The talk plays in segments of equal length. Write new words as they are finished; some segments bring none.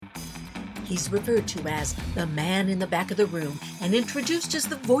He's referred to as the man in the back of the room and introduced as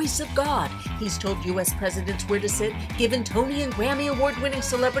the voice of God. He's told U.S. presidents where to sit, given Tony and Grammy award-winning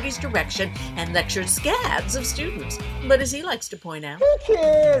celebrities direction, and lectured scads of students. But as he likes to point out,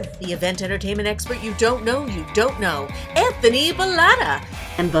 the event entertainment expert you don't know, Anthony Bellata.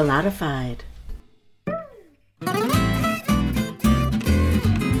 And Bellatified.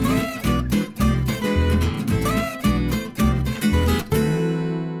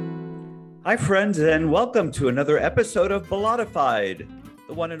 Hi, friends, and welcome to another episode of Bellatified,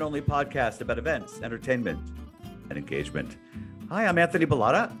 the one and only podcast about events, entertainment, and engagement. Hi, I'm Anthony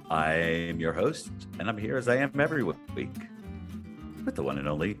Bellata. I'm your host, and I'm here as I am every week with the one and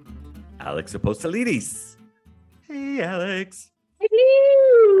only Alex Apostolidis. Hey, Alex.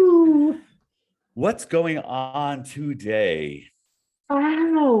 Hello. What's going on today?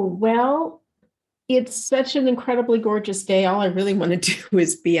 Oh, well, it's such an incredibly gorgeous day. All I really want to do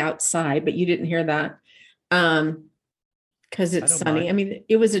is be outside, but you didn't hear that because it's sunny. I mean,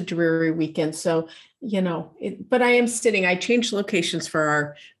 it was a dreary weekend, so, but I am sitting. I changed locations for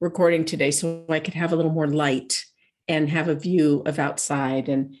our recording today so I could have a little more light and have a view of outside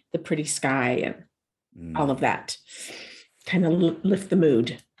and the pretty sky and all of that. Kind of lift the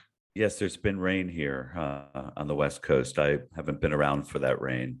mood. Yes, there's been rain here on the West Coast. I haven't been around for that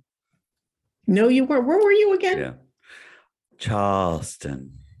rain. No, you weren't. Where were you again? Yeah.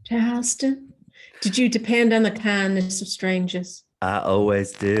 Charleston. Did you depend on the kindness of strangers? I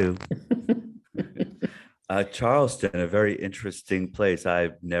always do. Charleston, a very interesting place.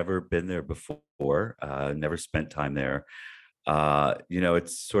 I've never been there before. Never spent time there.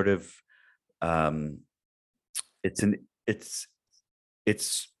 It's sort of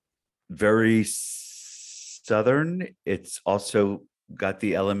it's very southern. It's also got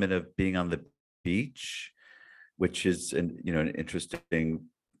the element of being on the beach, which is an interesting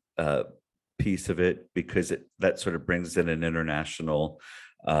piece of it, because that sort of brings in an international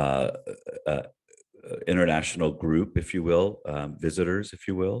group, if you will, visitors, if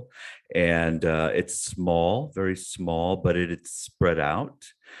you will. And it's small, very small, but it's spread out.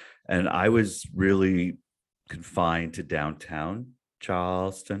 And I was really confined to downtown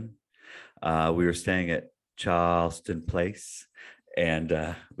Charleston. We were staying at Charleston Place,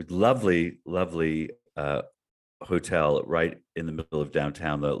 and with lovely hotel right in the middle of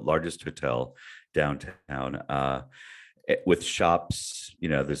downtown, the largest hotel downtown, with shops.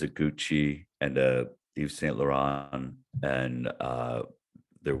 There's a Gucci and a Yves Saint Laurent, and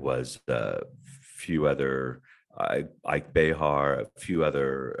there was a few other Ike Behar, a few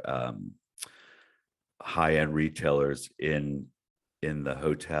other high-end retailers in the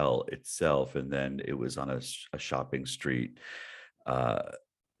hotel itself, and then it was on a shopping street.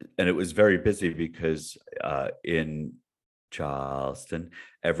 And it was very busy because in Charleston,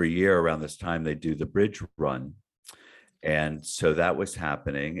 every year around this time, they do the bridge run. And so that was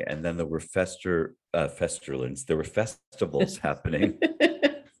happening. And then there were festivals happening.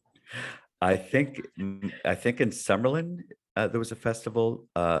 I think in Summerlin, there was a festival.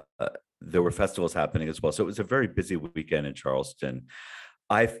 There were festivals happening as well. So it was a very busy weekend in Charleston.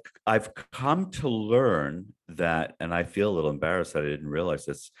 I've come to learn that, and I feel a little embarrassed that I didn't realize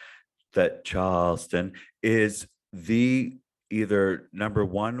this, that Charleston is either number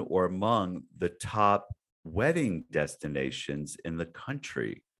one or among the top wedding destinations in the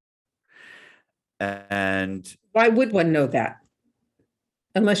country. And why would one know that?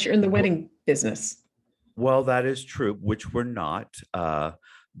 Unless you're in the wedding business. Well, that is true, which we're not.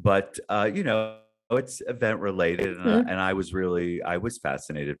 But it's event related, and I was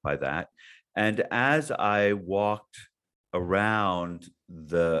fascinated by that. And as I walked around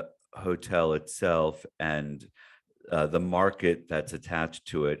the hotel itself and the market that's attached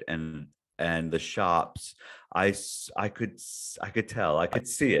to it, and the shops, I could tell, I could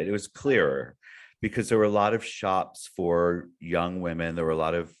see it. It was clearer because there were a lot of shops for young women. There were a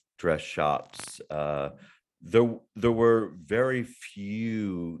lot of dress shops. There were very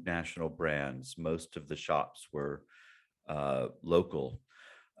few national brands. Most of the shops were local.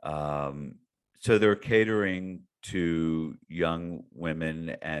 So they were catering to young women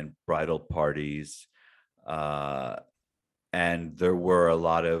and bridal parties. And there were a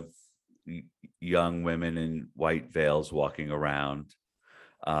lot of young women in white veils walking around.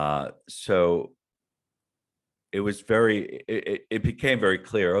 So it was it became very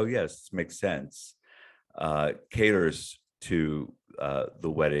clear, oh yes, this makes sense. Caters to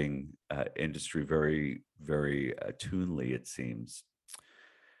the wedding industry very, very tunely, it seems.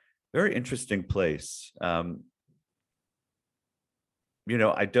 Very interesting place.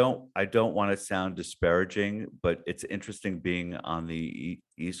 I don't want to sound disparaging, but it's interesting being on the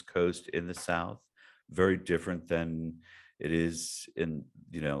East Coast in the South. Very different than it is in,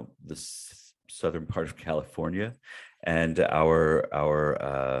 the southern part of California, and our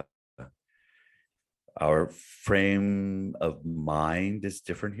frame of mind is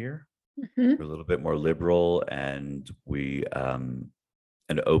different here. Mhm. We're a little bit more liberal, and we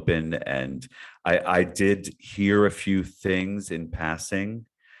and open. And I did hear a few things in passing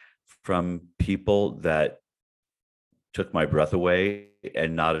from people that took my breath away,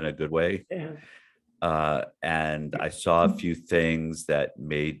 and not in a good way. Yeah. And I saw a few things that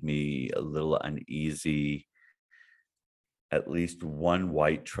made me a little uneasy. At least one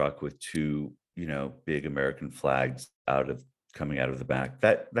white truck with two, big American flags coming out of the back.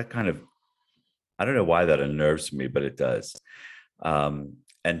 That kind of, I don't know why that unnerves me, but it does.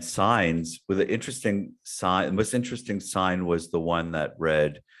 And signs with an interesting sign. The most interesting sign was the one that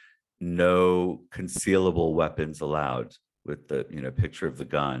read, "No concealable weapons allowed," with the, picture of the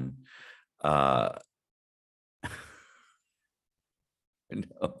gun. Uh,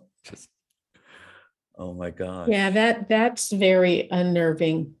 just, oh my gosh. Yeah, that's very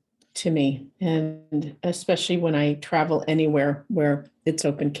unnerving to me. And especially when I travel anywhere where it's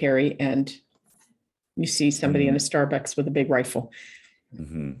open carry and you see somebody in a Starbucks with a big rifle.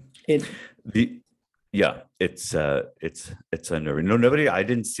 Mhm. It It's unnerving. No, nobody. I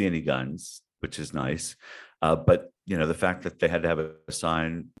didn't see any guns, which is nice. But the fact that they had to have a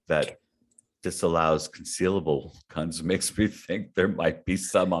sign that disallows concealable guns makes me think there might be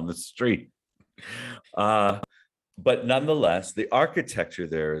some on the street. But nonetheless, the architecture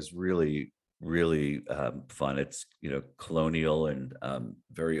there is really, really fun. It's colonial and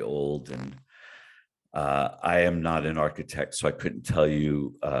very old. And I am not an architect, so I couldn't tell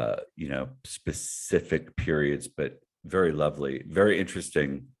you specific periods, but very lovely, very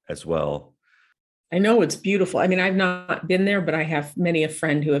interesting as well. I know it's beautiful. I mean, I've not been there, but I have many a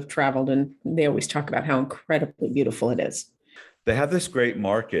friend who have traveled, and they always talk about how incredibly beautiful it is. They have this great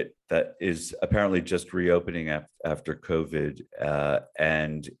market that is apparently just reopening after COVID,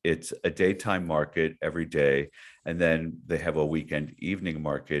 and it's a daytime market every day, and then they have a weekend evening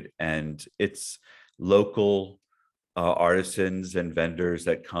market, and it's local artisans and vendors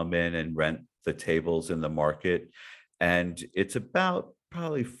that come in and rent the tables in the market, and it's about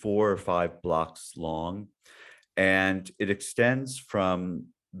probably 4 or 5 blocks long, and it extends from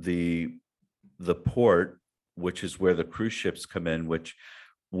the port, which is where the cruise ships come in, which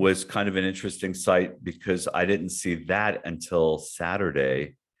was kind of an interesting sight because I didn't see that until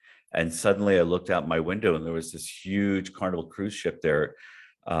Saturday. And suddenly I looked out my window and there was this huge Carnival cruise ship there,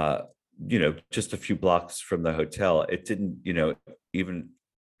 just a few blocks from the hotel. It didn't, even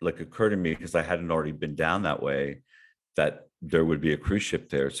like occur to me, because I hadn't already been down that way, that there would be a cruise ship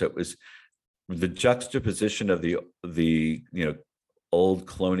there. So it was the juxtaposition of the old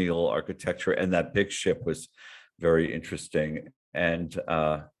colonial architecture and that big ship was very interesting. And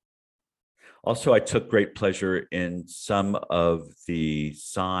also I took great pleasure in some of the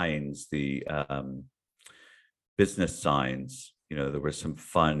signs, the business signs. There were some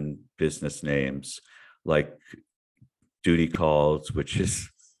fun business names like Duty Calls, which is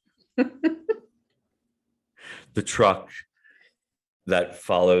the truck that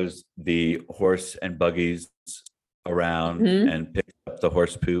follows the horse and buggies around and picks up the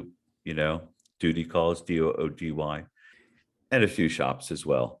horse poop, Duty Calls, DOODY, and a few shops as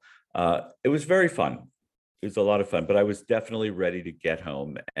well. It was very fun. It was a lot of fun, but I was definitely ready to get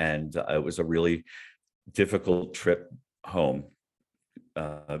home. And it was a really difficult trip home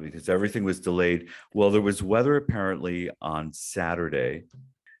because everything was delayed. Well, there was weather apparently on Saturday,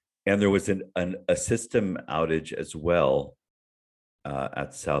 and there was a system outage as well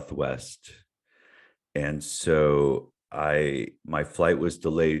at Southwest. And so my flight was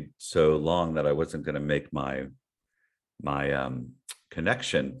delayed so long that I wasn't going to make my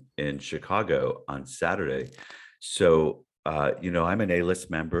connection in Chicago on Saturday. So I'm an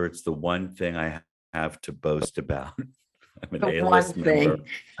A-list member. It's the one thing I have to boast about. I'm an A-list member.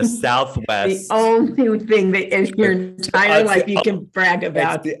 A Southwest. The only thing that in your entire life you can brag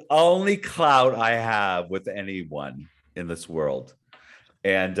about. It's the only clout I have with anyone in this world.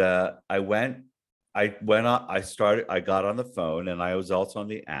 And I got on the phone, and I was also on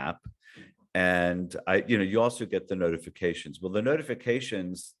the app, and you also get the notifications. Well, the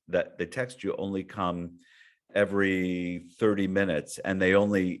notifications that they text you only come every 30 minutes, and they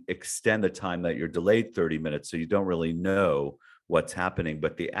only extend the time that you're delayed 30 minutes. So you don't really know what's happening,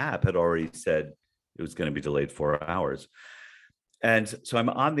 but the app had already said it was going to be delayed 4 hours. And so I'm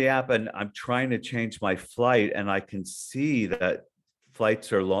on the app and I'm trying to change my flight, and I can see that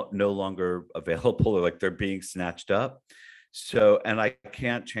flights are no longer available, or like they're being snatched up. So, and I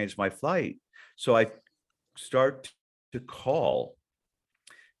can't change my flight. So I start to call.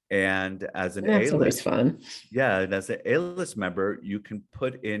 And as an That's always A-list, fun. yeah, and as an A-list member, you can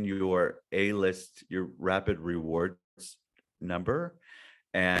put in your A-list, your rapid rewards number,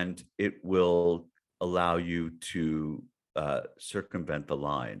 and it will allow you to circumvent the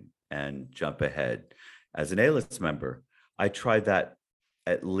line and jump ahead. As an A-list member, I tried that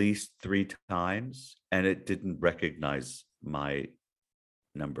at least 3 times, and it didn't recognize my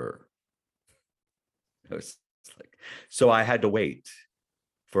number. It was like, so I had to wait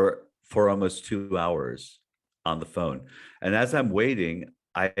for almost 2 hours on the phone. And as I'm waiting,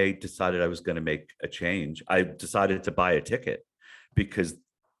 I decided I was going to make a change. I decided to buy a ticket, because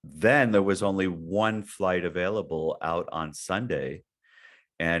then there was only one flight available out on Sunday,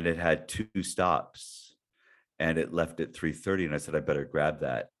 and it had 2 stops, and it left at 3:30. And I said, I better grab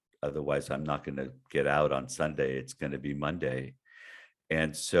that. Otherwise, I'm not going to get out on Sunday. It's going to be Monday.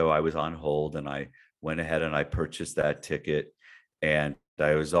 And so I was on hold, and I went ahead and I purchased that ticket. And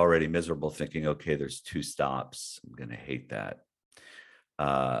I was already miserable, thinking, okay, there's 2 stops. I'm going to hate that.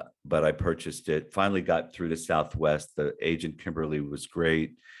 But I purchased it, finally got through to Southwest. The agent, Kimberly, was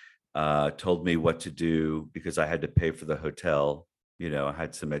great. Told me what to do, because I had to pay for the hotel. I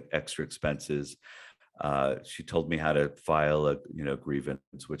had some extra expenses. She told me how to file a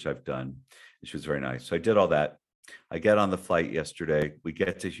grievance, which I've done. She was very nice. So I did all that. I get on the flight yesterday. We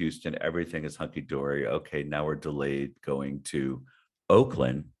get to Houston. Everything is hunky-dory. Okay, now we're delayed going to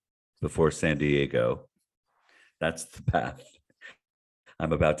Oakland before San Diego. That's the path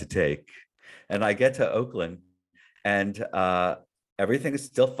I'm about to take. And I get to Oakland, and everything is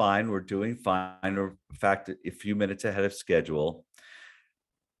still fine. We're doing fine. Or in fact, a few minutes ahead of schedule.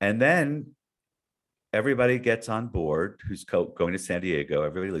 And then everybody gets on board who's going to San Diego.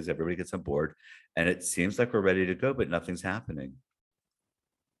 Everybody leaves, everybody gets on board. And it seems like we're ready to go, but nothing's happening.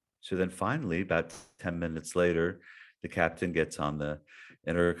 So then finally, about 10 minutes later, the captain gets on the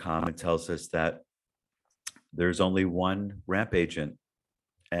intercom and tells us that there's only one ramp agent,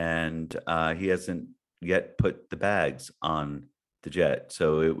 and he hasn't yet put the bags on the jet.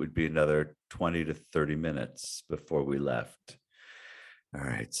 So it would be another 20 to 30 minutes before we left. All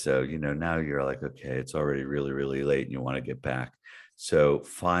right. So, now you're like, okay, it's already really, really late and you want to get back. So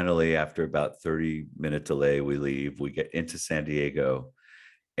finally, after about 30-minute delay, we leave, we get into San Diego.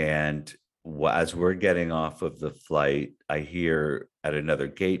 And as we're getting off of the flight, I hear at another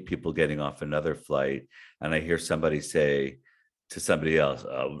gate, people getting off another flight. And I hear somebody say to somebody else,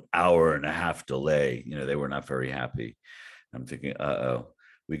 an hour and a half delay. They were not very happy. I'm thinking, uh-oh.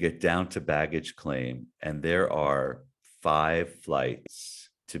 We get down to baggage claim, and there are 5 flights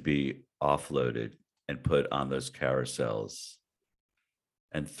to be offloaded and put on those carousels,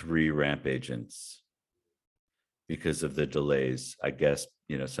 and 3 ramp agents because of the delays. I guess,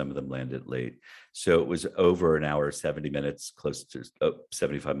 some of them landed late. So it was over an hour, 70 minutes, close to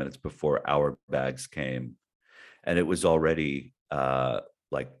 75 minutes before our bags came. And it was already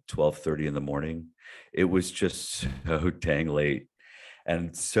like 12:30 in the morning. It was just so dang late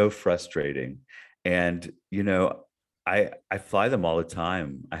and so frustrating. And, I fly them all the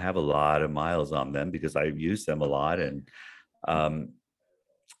time. I have a lot of miles on them because I use them a lot. And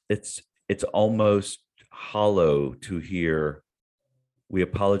it's almost hollow to hear, we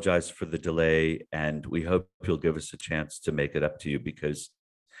apologize for the delay, and we hope you'll give us a chance to make it up to you, because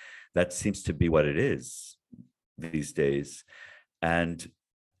that seems to be what it is these days. And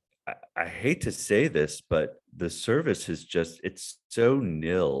I hate to say this, but the service is it's so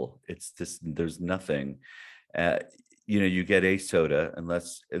nil. It's just, there's nothing. You get a soda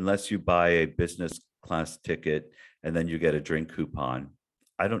unless you buy a business class ticket, and then you get a drink coupon.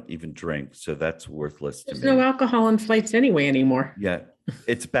 I don't even drink, so that's worthless to me. There's no alcohol on flights anyway anymore. Yeah,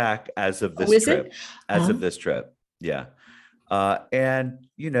 it's back as of this trip. As of this trip, yeah. And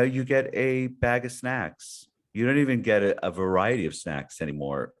you get a bag of snacks. You don't even get a variety of snacks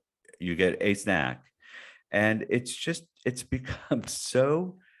anymore. You get a snack, and it's become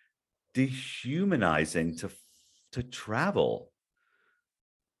so dehumanizing to travel.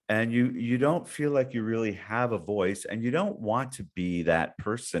 And you don't feel like you really have a voice, and you don't want to be that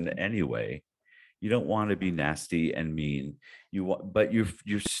person anyway. You don't want to be nasty and mean. But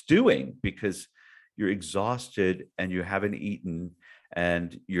you're stewing because you're exhausted and you haven't eaten,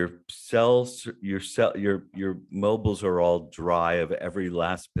 and your mobiles are all dry of every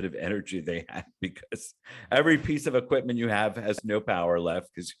last bit of energy they have, because every piece of equipment you have has no power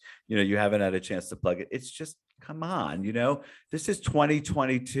left, because you haven't had a chance to plug it. It's just, come on, this is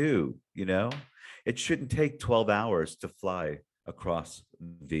 2022. It shouldn't take 12 hours to fly across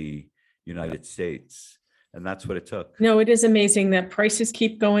the United States. And that's what it took. No, it is amazing that prices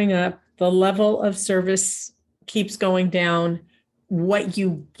keep going up. The level of service keeps going down. What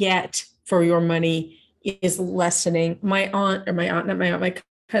you get for your money is lessening. My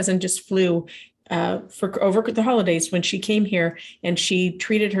cousin just flew for over the holidays when she came here, and she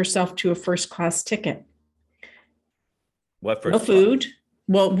treated herself to a first class ticket. What first no class? Food.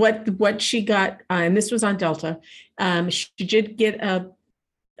 Well, what she got, and this was on Delta, she did get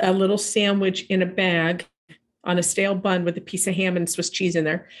a little sandwich in a bag on a stale bun with a piece of ham and Swiss cheese in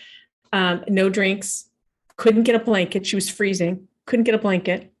there. No drinks, couldn't get a blanket. She was freezing, couldn't get a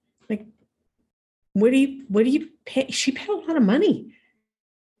blanket. Like, what do you pay? She paid a lot of money.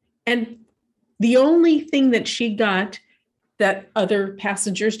 And the only thing that she got that other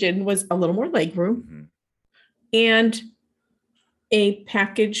passengers didn't was a little more legroom and a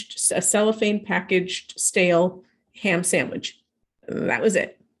cellophane packaged stale ham sandwich. That was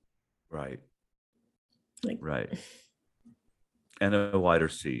it. Right. Like, right. And a wider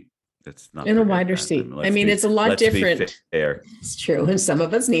seat. It's not in a wider seat. I mean, it's a lot different. It's true. And some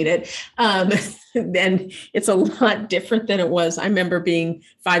of us need it. And it's a lot different than it was. I remember being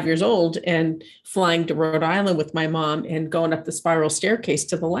 5 years old and flying to Rhode Island with my mom and going up the spiral staircase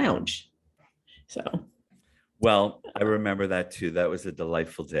to the lounge. So. Well, I remember that too. That was a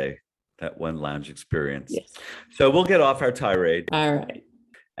delightful day, that one lounge experience. Yes. So we'll get off our tirade. All right.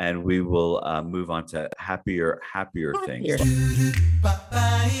 And we will move on to happier things.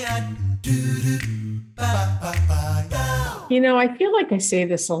 You know, I feel like I say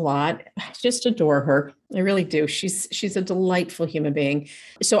this a lot. I just adore her. I really do. She's a delightful human being.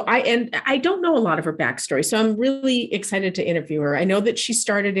 So I don't know a lot of her backstory. So I'm really excited to interview her. I know that she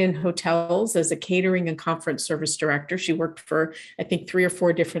started in hotels as a catering and conference service director. She worked for, I think, 3 or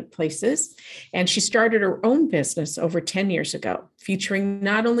 4 different places. And she started her own business over 10 years ago, featuring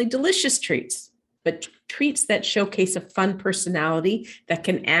not only delicious treats, but treats that showcase a fun personality that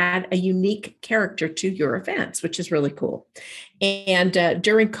can add a unique character to your events, which is really cool. And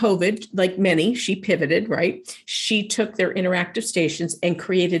during COVID, like many, she pivoted, right? She took their interactive stations and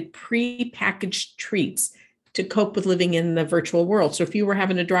created pre-packaged treats to cope with living in the virtual world. So if you were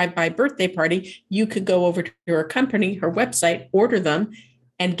having a drive-by birthday party, you could go over to her company, her website, order them,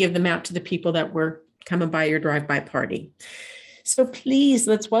 and give them out to the people that were coming by your drive-by party. So please,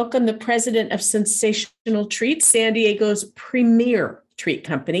 let's welcome the president of Sensational Treats, San Diego's premier treat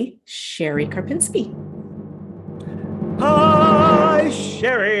company, Sheri Karpinski. Hi,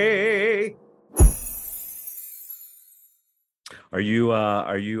 Sheri. Are you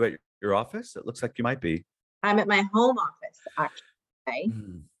at your office? It looks like you might be. I'm at my home office, actually.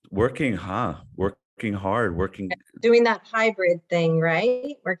 Working hard, doing that hybrid thing,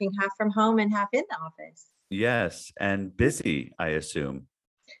 right? Working half from home and half in the office. Yes, and busy, I assume.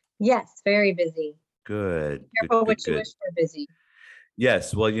 Yes, very busy. Good. Careful what you wish for busy.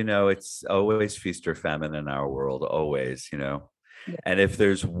 Yes, well, it's always feast or famine in our world, always, Yeah. And if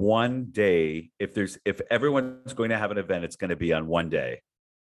there's one day, if everyone's going to have an event, it's going to be on one day,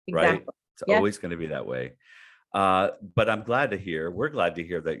 exactly. Right? It's always going to be that way. But we're glad to hear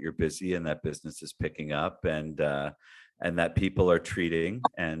that you're busy and that business is picking up and that people are treating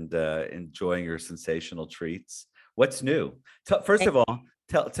and enjoying your sensational treats. What's new? First of all,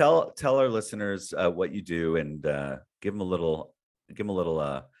 tell our listeners what you do and give them a little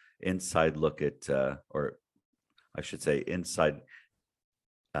inside look at, or I should say, inside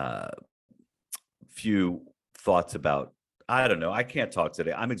few thoughts about. I don't know. I can't talk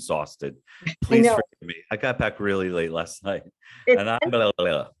today. I'm exhausted. Please forgive me. I got back really late last night,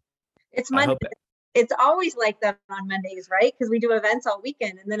 It's Monday. It's always like that on Mondays, right? Because we do events all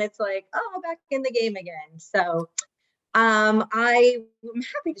weekend, and then it's like, oh, back in the game again. So I'm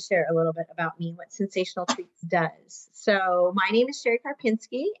happy to share a little bit about me, what Sensational Treats does. So my name is Sheri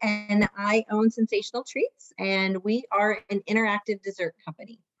Karpinski, and I own Sensational Treats, and we are an interactive dessert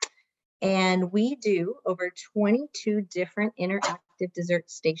company. And we do over 22 different interactive dessert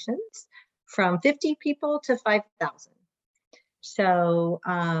stations from 50 people to 5,000. So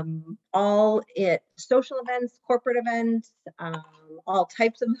all social events, corporate events, all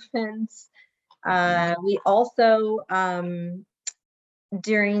types of events. We also,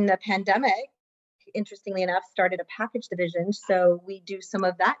 during the pandemic, interestingly enough, started a package division. So we do some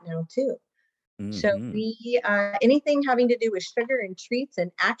of that now too. So we, anything having to do with sugar and treats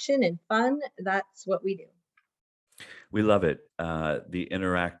and action and fun, that's what we do. We love it. The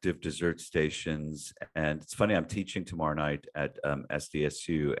interactive dessert stations. And it's funny, I'm teaching tomorrow night at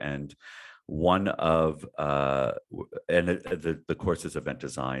SDSU, and one of the course is event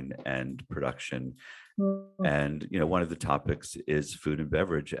design and production. And, one of the topics is food and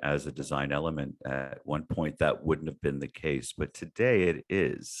beverage as a design element. At one point, that wouldn't have been the case, but today it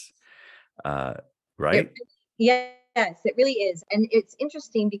is, right? Yes, it really is. And it's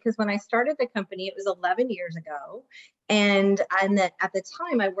interesting because when I started the company, it was 11 years ago. And at the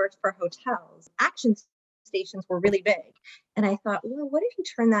time, I worked for hotels. Action stations were really big. And I thought, well, what if you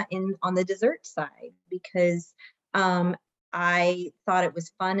turn that in on the dessert side? Because I thought it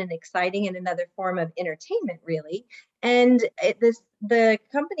was fun and exciting and another form of entertainment, really. And the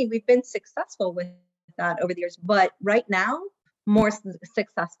company, we've been successful with that over the years, but right now, more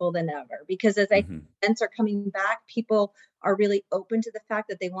successful than ever, because as events are coming back, people are really open to the fact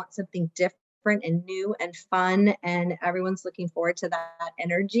that they want something different and new and fun, and everyone's looking forward to that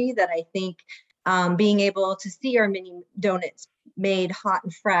energy that I think being able to see our mini donuts made hot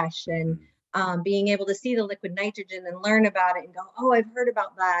and fresh, and being able to see the liquid nitrogen and learn about it and go, oh, I've heard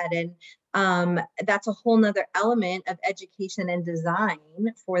about that. And that's a whole nother element of education and design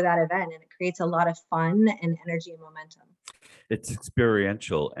for that event. And it creates a lot of fun and energy and momentum. It's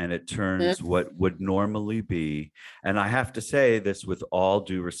experiential, and it turns what would normally be, and I have to say this with all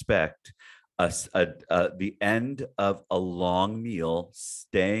due respect, the end of a long meal,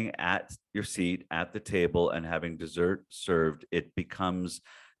 staying at your seat at the table and having dessert served, it becomes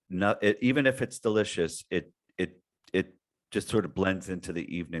even if it's delicious, it just sort of blends into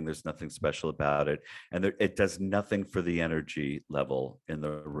the evening. There's nothing special about it, and it does nothing for the energy level in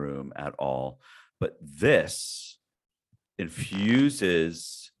the room at all. But this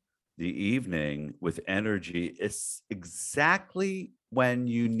infuses the evening with energy. It's exactly when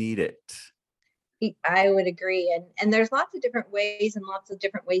you need it. I would agree. And there's lots of different ways and lots of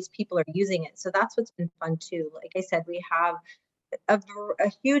different ways people are using it. So that's what's been fun too. Like I said, we have a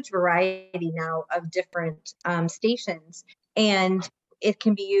huge variety now of different stations, and it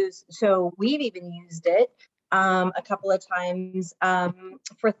can be used. So we've even used it a couple of times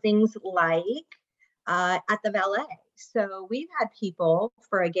for things like at the valet. So we've had people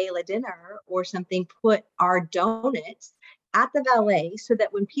for a gala dinner or something put our donuts at the valet so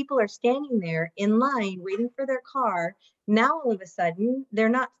that when people are standing there in line waiting for their car, now all of a sudden they're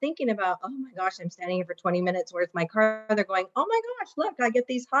not thinking about, oh my gosh, I'm standing here for 20 minutes, where's my car? They're going, oh my gosh, look, I get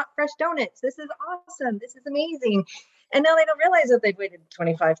these hot, fresh donuts. This is awesome. This is amazing. And now they don't realize that they've waited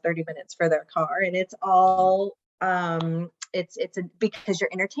 25, 30 minutes for their car. And it's all, because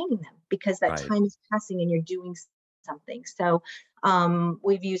you're entertaining them, because that time is passing and you're doing something. So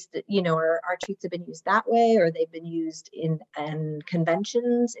we've used, our treats have been used that way, or they've been used in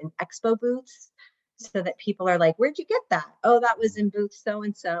conventions, in expo booths, so that people are like, where'd you get that? Oh, that was in booth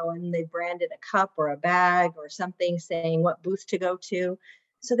so-and-so, and they branded a cup or a bag or something saying what booth to go to.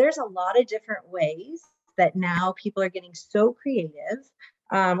 So there's a lot of different ways that now people are getting so creative.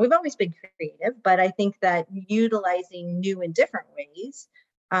 We've always been creative, but I think that utilizing new and different ways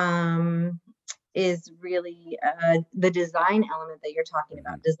is really the design element that you're talking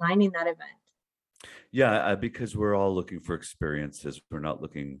about, designing that event. Yeah, because we're all looking for experiences. We're not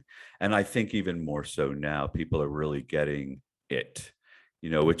looking, and I think even more so now, people are really getting it.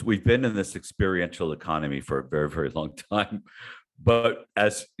 Which we've been in this experiential economy for a very, very long time. But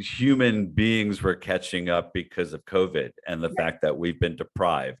as human beings, we're catching up because of COVID and the fact that we've been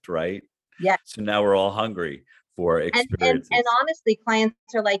deprived, right? Yeah. So now we're all hungry for experiences. And honestly, clients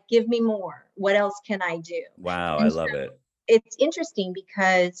are like, give me more. What else can I do? Wow, I love it. It's interesting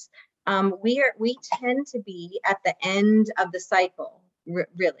because we tend to be at the end of the cycle,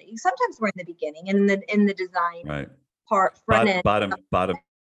 really. Sometimes we're in the beginning and in the design part, front end, bottom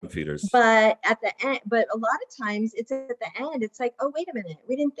feeders. But at the end, but a lot of times it's at the end. It's like, oh, wait a minute,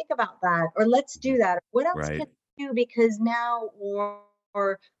 we didn't think about that, or let's do that. What else can we do? Because now, or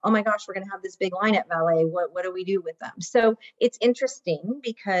oh my gosh, we're going to have this big line at valet. What do we do with them? So it's interesting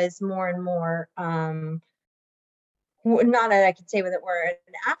because more and more. Not that I could say that we're an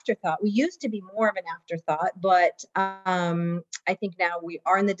afterthought. We used to be more of an afterthought, but I think now we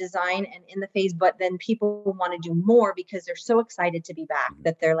are in the design and in the phase, but then people want to do more because they're so excited to be back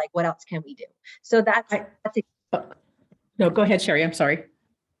that they're like, what else can we do? So that's no, go ahead, Sheri. I'm sorry.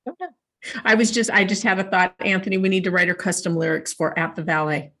 No. I just had a thought, Anthony, we need to write our custom lyrics for At the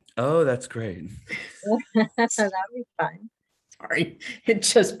Valet. Oh, that's great. That'd be fun. Sorry, it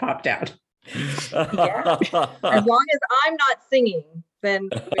just popped out. Yeah. As long as I'm not singing, then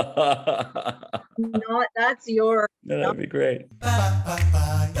that's your. That'd be great.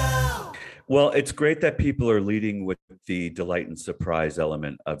 Well, it's great that people are leading with the delight and surprise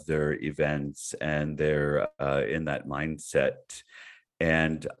element of their events, and they're in that mindset.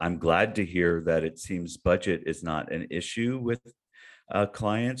 And I'm glad to hear that it seems budget is not an issue with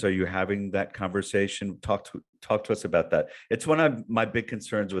clients. Are you having that conversation? Talk to us about that. It's one of my big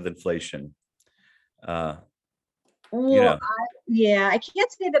concerns with inflation. Uh, you Well, know, yeah, I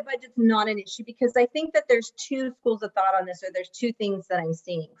can't say that budget's not an issue because I think that there's two schools of thought on this, or there's two things that I'm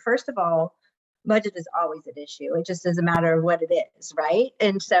seeing. First of all, budget is always an issue. It just is a matter of what it is, right?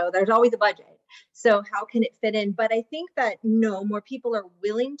 And so there's always a budget. So how can it fit in? But I think that no, more people are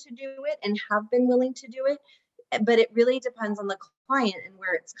willing to do it and have been willing to do it. But it really depends on the client and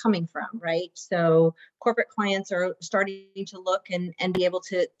where it's coming from, right? So corporate clients are starting to look and be able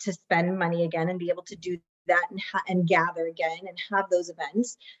to spend money again and be able to do that and gather again and have those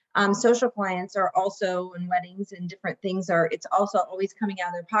events. Social clients are also in weddings and different things it's also always coming out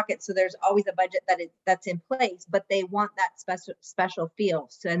of their pocket. So there's always a budget that's in place, but they want that special feel.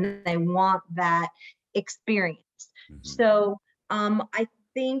 So, and they want that experience. mhm. So I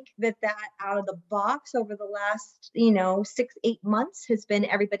think that out of the box over the last 6-8 months has been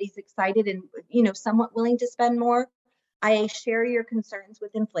everybody's excited and somewhat willing to spend more. I share your concerns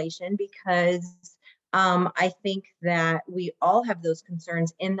with inflation because I think that we all have those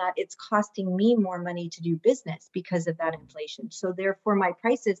concerns in that it's costing me more money to do business because of that inflation. So therefore my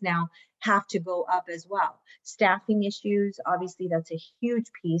prices now have to go up as well. Staffing issues, obviously that's a huge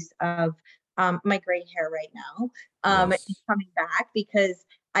piece of my gray hair right now. Yes. It's coming back because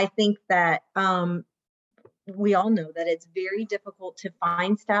I think that we all know that it's very difficult to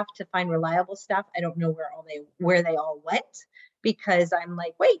find staff, to find reliable staff. I don't know where they all went because I'm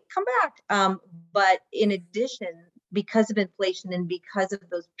like, wait, come back. But in addition, because of inflation and because of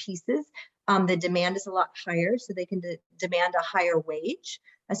those pieces, the demand is a lot higher. So they can demand a higher wage,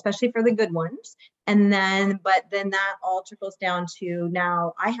 especially for the good ones. But then that all trickles down to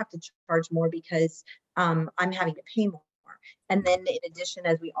now I have to charge more because I'm having to pay more. And then in addition,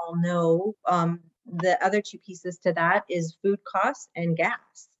 as we all know, the other two pieces to that is food costs and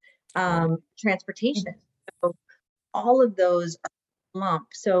gas, transportation. So all of those are lump.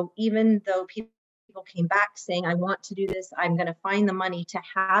 So even though people came back saying, I want to do this, I'm going to find the money to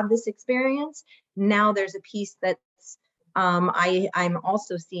have this experience. Now there's a piece that's I'm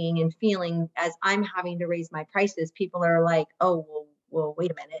also seeing and feeling as I'm having to raise my prices. People are like, oh, well,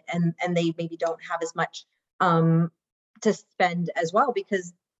 wait a minute. And they maybe don't have as much to spend as well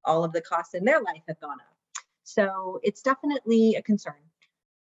because all of the costs in their life have gone up. So it's definitely a concern.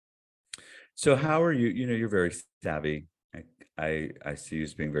 So how are you? You're very savvy. I see you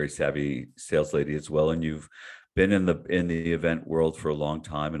as being very savvy sales lady as well, and you've been in the event world for a long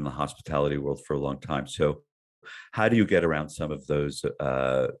time, in the hospitality world for a long time. So how do you get around some of those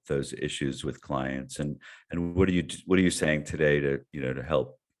issues with clients, and what are you saying today to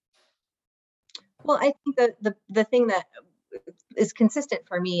help? Well, I think the thing that is consistent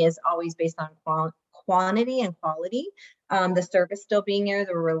for me is always based on quantity and quality. The service still being there,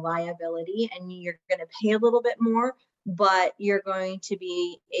 the reliability, and you're going to pay a little bit more, but you're going to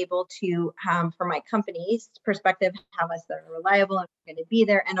be able to, from my company's perspective, have us that are reliable and going to be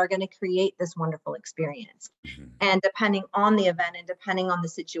there and are going to create this wonderful experience. Mhm. And depending on the event and depending on the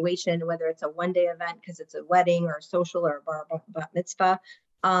situation, whether it's a one-day event because it's a wedding or a social or a bar mitzvah,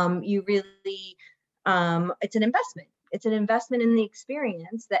 you really, it's an investment. It's an investment in the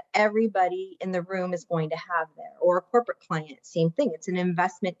experience that everybody in the room is going to have there, or a corporate client, same thing. It's an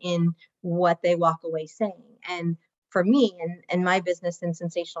investment in what they walk away saying. And for me and my business in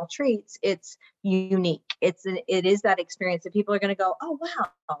Sensational Treats, it's unique. It is that experience that people are going to go, oh,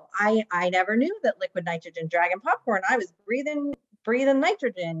 wow, I never knew that liquid nitrogen dragon popcorn, I was breathing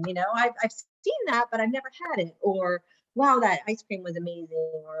nitrogen. I've seen that, but I've never had it. Or, wow, that ice cream was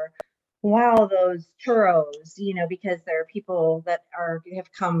amazing. Or, wow, those churros, because there are people that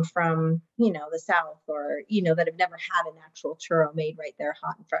have come from, the South or, that have never had an actual churro made right there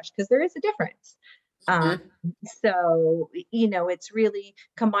hot and fresh, because there is a difference. So, it's really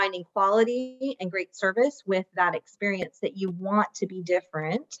combining quality and great service with that experience that you want to be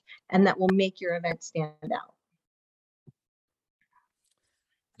different and that will make your event stand out.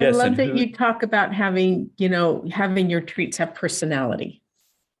 Yes, I love that you talk about having your treats have personality.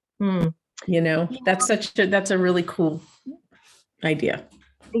 That's a really cool idea.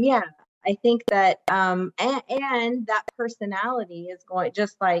 Yeah, I think that and that personality is going,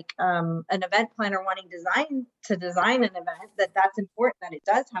 just like an event planner wanting to design an event, that's important that it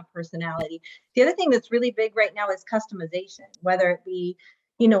does have personality. The other thing that's really big right now is customization, whether it be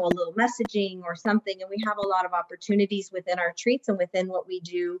a little messaging or something. And we have a lot of opportunities within our treats and within what we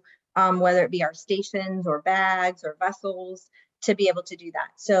do, whether it be our stations or bags or vessels, to be able to do that.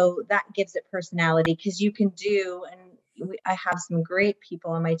 So that gives it personality, because you can do, and I have some great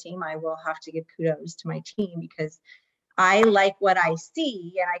people on my team. I will have to give kudos to my team because I like what I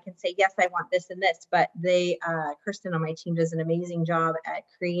see and I can say, yes, I want this and this, but Kirsten on my team does an amazing job at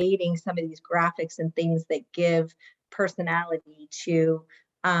creating some of these graphics and things that give personality to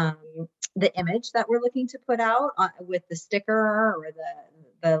the image that we're looking to put out with the sticker or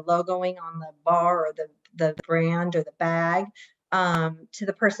the logoing on the bar or the brand or the bag, to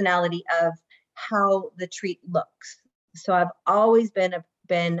the personality of how the treat looks. So I've always been,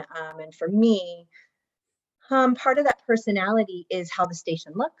 and for me, part of that personality is how the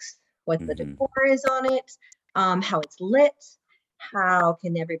station looks, what the decor is on it, how it's lit, how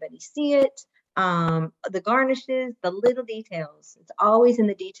can everybody see it, the garnishes, the little details. It's always in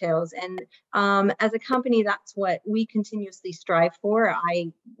the details. And as a company, that's what we continuously strive for.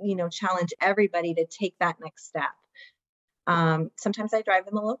 I, challenge everybody to take that next step. Sometimes I drive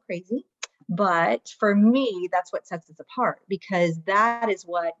them a little crazy, but for me, that's what sets us apart, because that is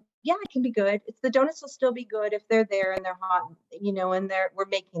what, yeah, it can be good. The donuts will still be good if they're there and they're hot, and we're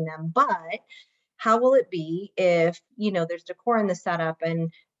making them. But how will it be if, there's decor in the setup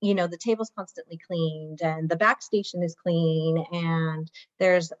and, the table's constantly cleaned and the back station is clean and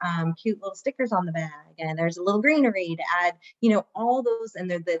there's cute little stickers on the bag and there's a little greenery to add, all those, and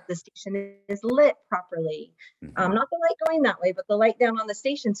the station is lit properly. Not the light going that way, but the light down on the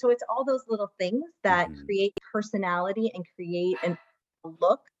station. So it's all those little things that create personality and create a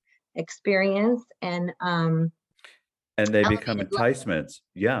look, experience, and they become enticements.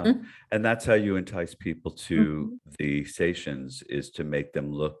 Yeah. And that's how you entice people to the stations, is to make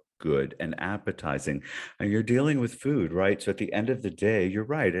them look good and appetizing. And you're dealing with food, right? So at the end of the day, you're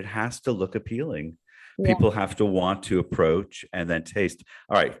right, it has to look appealing. Yeah. People have to want to approach and then taste.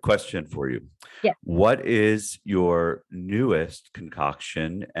 All right, question for you. Yeah. What is your newest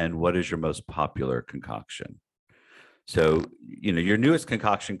concoction and what is your most popular concoction? So, your newest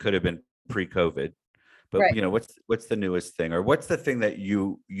concoction could have been pre-COVID. But right. What's the newest thing, or what's the thing that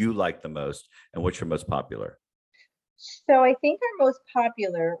you like the most, and what's your most popular? So I think our most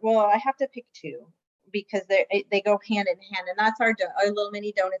popular, well, I have to pick two because they go hand in hand, and that's our little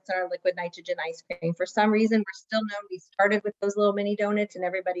mini donuts and our liquid nitrogen ice cream. For some reason, we're still known. We started with those little mini donuts, and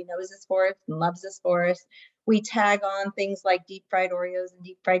everybody knows us for it and loves us for us. We tag on things like deep fried Oreos and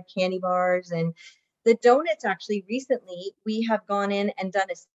deep fried candy bars, and the donuts. Actually, recently we have gone in and done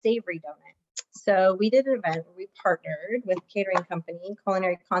a savory donut. So we did an event where we partnered with a catering company,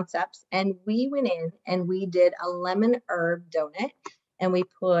 Culinary Concepts, and we went in and we did a lemon herb donut, and we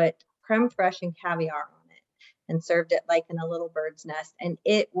put creme fraiche and caviar on it and served it like in a little bird's nest. And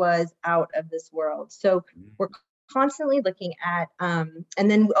it was out of this world. So we're constantly looking at, and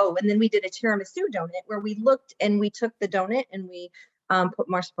then we did a tiramisu donut where we looked and we took the donut and we put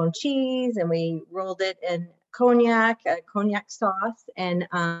mascarpone cheese and we rolled it in cognac sauce, and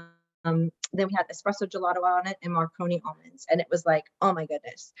then we had espresso gelato on it and Marconi almonds. And it was like, oh my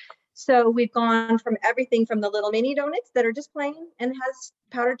goodness. So we've gone from everything from the little mini donuts that are just plain and has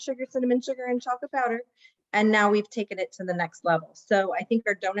powdered sugar, cinnamon sugar, and chocolate powder. And now we've taken it to the next level. So I think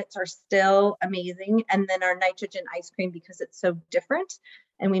our donuts are still amazing. And then our nitrogen ice cream, because it's so different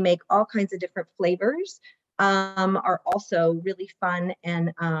and we make all kinds of different flavors, are also really fun.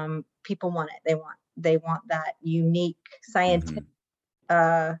 And people want it. They want that unique scientific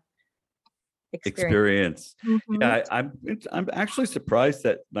experience. Yeah, I'm actually surprised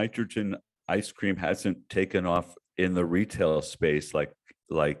that nitrogen ice cream hasn't taken off in the retail space like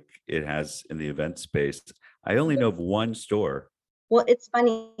it has in the event space. I only know of one store. Well, it's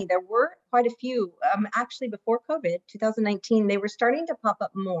funny. There were quite a few. Actually, before COVID, 2019, they were starting to pop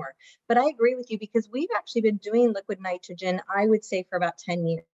up more. But I agree with you, because we've actually been doing liquid nitrogen, I would say, for about 10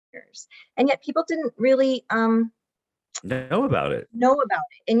 years. And yet people didn't really know about it.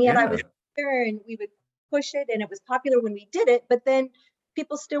 And yet I was there and we would push it, and it was popular when we did it, but then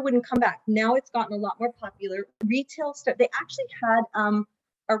people still wouldn't come back. Now it's gotten a lot more popular. Retail stuff. They actually had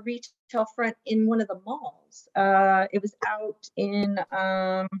a retail front in one of the malls. It was out in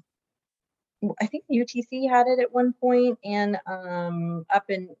I think UTC had it at one point, and up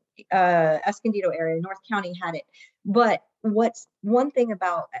in Escondido area, North County had it. But what's one thing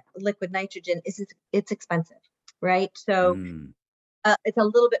about liquid nitrogen is it's expensive, right? So it's a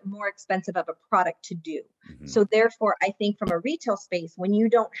little bit more expensive of a product to do. So therefore, I think from a retail space, when you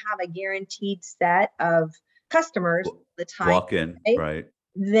don't have a guaranteed set of customers all the time, walk in, right?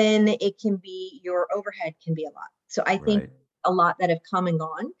 Then it can be, your overhead can be a lot. So I think a lot that have come and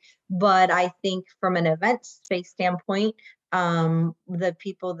gone. But I think from an event space standpoint, The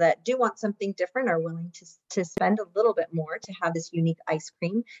people that do want something different are willing to spend a little bit more to have this unique ice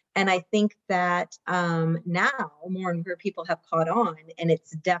cream. And I think that now more and more people have caught on, and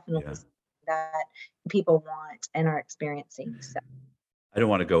it's definitely Yeah. something that people want and are experiencing. So I don't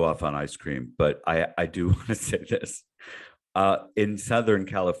want to go off on ice cream, but I do want to say this. In Southern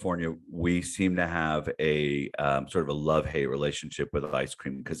California, we seem to have a sort of a love-hate relationship with ice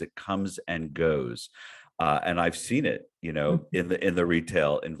cream because it comes and goes. And I've seen it, in the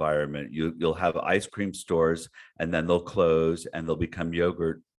retail environment. You'll have ice cream stores, and then they'll close, and they'll become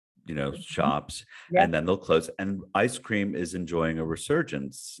yogurt, shops, yeah. and then they'll close. And ice cream is enjoying a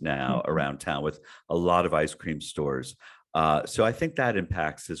resurgence now around town with a lot of ice cream stores. So I think that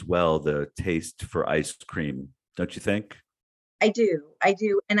impacts as well the taste for ice cream, don't you think? I do.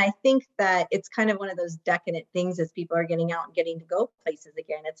 And I think that it's kind of one of those decadent things as people are getting out and getting to go places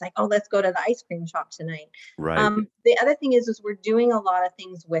again. It's like, oh, let's go to the ice cream shop tonight. Right. The other thing is we're doing a lot of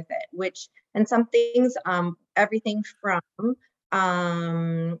things with it, and some things, everything from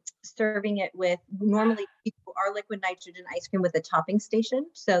serving it with, normally people are liquid nitrogen ice cream with a topping station.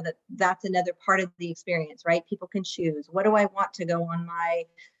 So that's another part of the experience, right? People can choose, what do I want to go on my,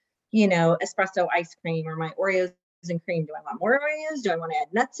 espresso ice cream or my Oreos and cream? Do I want more Oreos? Do I want to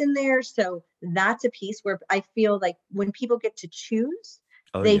add nuts in there? So that's a piece where I feel like when people get to choose,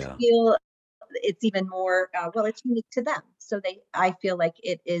 they feel it's even more, it's unique to them. So I feel like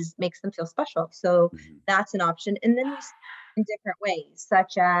makes them feel special. So that's an option. And then we in different ways,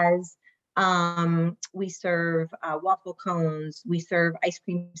 such as we serve waffle cones. We serve ice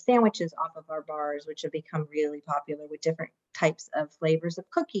cream sandwiches off of our bars, which have become really popular with different types of flavors of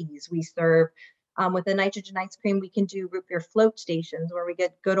cookies. We serve with the nitrogen ice cream, we can do root beer float stations where we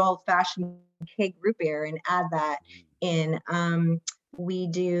get good old fashioned keg root beer and add that in. We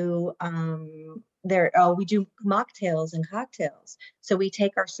do we do mocktails and cocktails. So we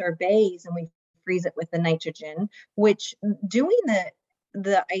take our sorbets and we freeze it with the nitrogen, which doing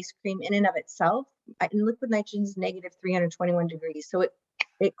the ice cream in and of itself, liquid nitrogen is negative 321 degrees. So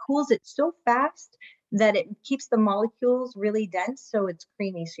it cools it so fast that it keeps the molecules really dense, so it's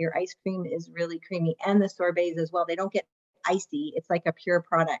creamy. So your ice cream is really creamy, and the sorbets as well. They don't get icy. It's like a pure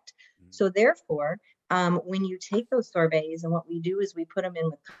product. So therefore, when you take those sorbets, and what we do is we put them in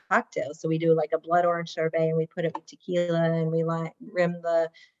with cocktails. So we do like a blood orange sorbet, and we put it with tequila, and we rim the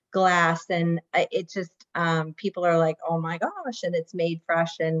glass, and it just people are like, oh my gosh, and it's made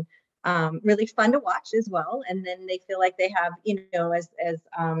fresh and really fun to watch as well. And then they feel like they have, as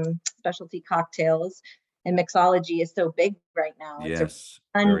specialty cocktails, and mixology is so big right now. Yes, it's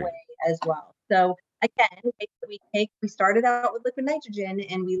a fun way as well. So again, we started out with liquid nitrogen,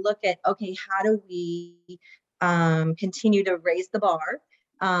 and we look at, okay, how do we continue to raise the bar,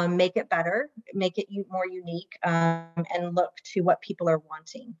 make it better, make it more unique, and look to what people are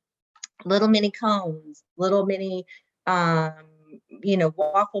wanting. Little mini cones, little mini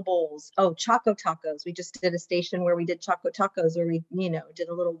waffle bowls. Oh, Choco Tacos. We just did a station where we did Choco Tacos, where we, did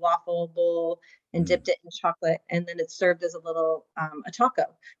a little waffle bowl and dipped it in chocolate. And then it's served as a little, a taco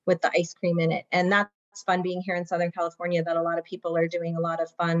with the ice cream in it. And that's fun being here in Southern California, that a lot of people are doing a lot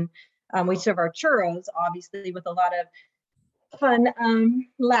of fun. We serve our churros, obviously, with a lot of fun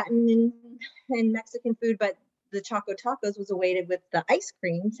Latin and Mexican food, but the Choco Tacos was a way to, with the ice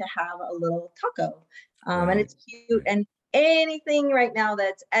cream, to have a little taco. And it's cute. And anything right now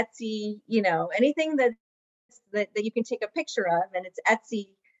that's Etsy, anything that you can take a picture of and it's Etsy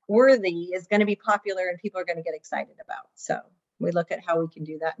worthy is going to be popular and people are going to get excited about. So we look at how we can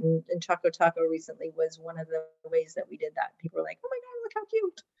do that. And Choco Taco recently was one of the ways that we did that. People were like, oh my God, look how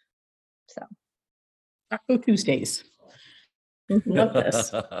cute. So Taco Tuesdays. Love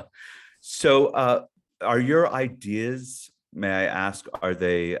this. So are your ideas, may I ask, are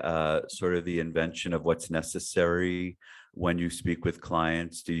they sort of the invention of what's necessary when you speak with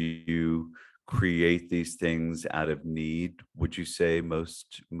clients? Do you create these things out of need, would you say,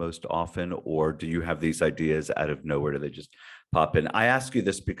 most often, or do you have these ideas out of nowhere? Do they just pop in? I ask you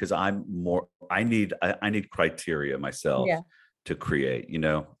this because I need criteria myself to create,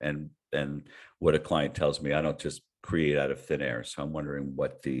 and what a client tells me. I don't just create out of thin air. So I'm wondering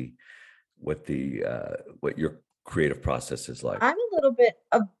what your creative process is like. I'm a little bit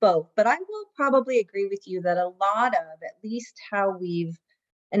of both, but I will probably agree with you that a lot of, at least how we've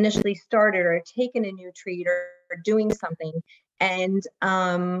initially started or taken a new treat or doing something, and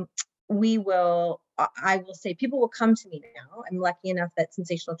I will say people will come to me now. I'm lucky enough that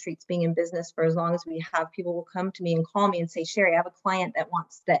Sensational Treats, being in business for as long as we have, people will come to me and call me and say, Sheri, I have a client that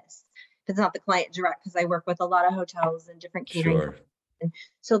wants this. If it's not the client direct, because I work with a lot of hotels and different catering. Sure. And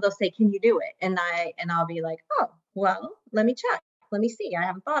so they'll say, can you do it? And I'll be like, oh, well, let me check. Let me see. I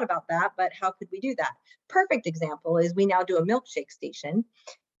haven't thought about that, but how could we do that? Perfect example is we now do a milkshake station,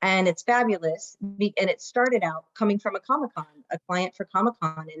 and it's fabulous. And it started out coming from a Comic-Con, a client for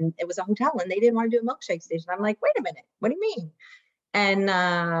Comic-Con, and it was a hotel and they didn't want to do a milkshake station. I'm like, wait a minute, what do you mean?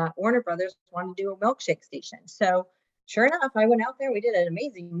 And Warner Brothers wanted to do a milkshake station. So sure enough, I went out there, we did an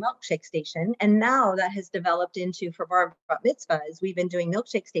amazing milkshake station. And now that has developed into, for bar mitzvahs, we've been doing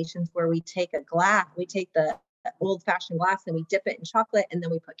milkshake stations where we take the old fashioned glass and we dip it in chocolate, and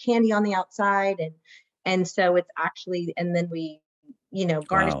then we put candy on the outside. And so it's actually, and then we,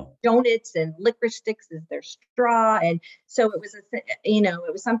 garnish donuts and licorice sticks as their straw. And so it was,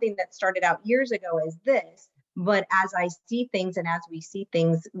 it was something that started out years ago as this. But as I see things and as we see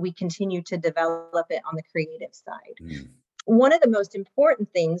things, we continue to develop it on the creative side. Mm. One of the most important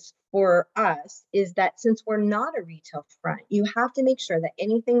things for us is that since we're not a retail front, you have to make sure that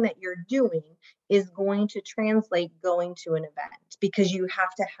anything that you're doing is going to translate going to an event, because you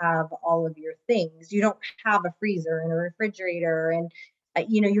have to have all of your things. You don't have a freezer and a refrigerator, and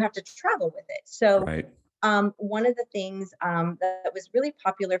you have to travel with it. So right. One of the things that was really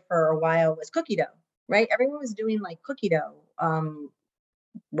popular for a while was cookie dough. Right? Everyone was doing like cookie dough,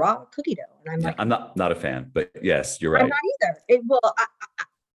 raw cookie dough. And I'm like, I'm not a fan, but yes, you're right. I'm not either.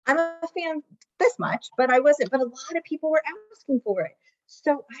 I'm a fan this much, but I wasn't, but a lot of people were asking for it.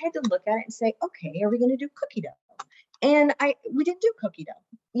 So I had to look at it and say, okay, are we going to do cookie dough? And we didn't do cookie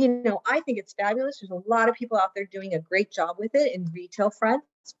dough. I think it's fabulous. There's a lot of people out there doing a great job with it in retail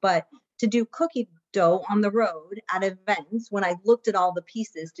fronts, but to do cookie dough on the road at events, when I looked at all the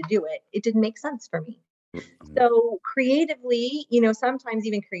pieces to do it, it didn't make sense for me. So creatively, sometimes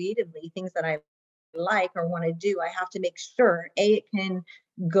even creatively, things that I like or want to do, I have to make sure it can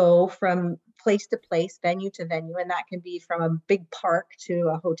go from place to place, venue to venue, and that can be from a big park to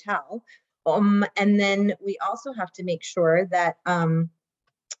a hotel. And then we also have to make sure that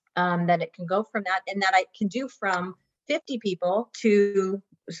that it can go from that, and that I can do from 50 people to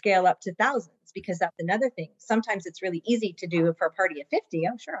scale up to thousands, because that's another thing. Sometimes it's really easy to do for a party of 50.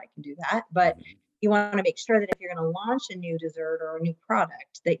 I'm sure I can do that, but you want to make sure that if you're going to launch a new dessert or a new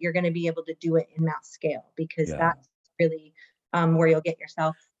product, that you're going to be able to do it in mass scale, because that's really where you'll get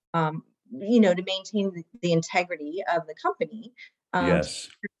yourself, to maintain the integrity of the company. Yes.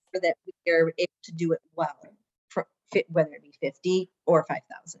 So that we're able to do it well, whether it be 50 or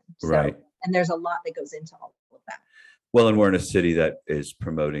 5,000. Right. And there's a lot that goes into all of that. Well, and we're in a city that is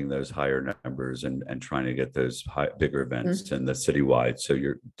promoting those higher numbers and trying to get those bigger events in the citywide. So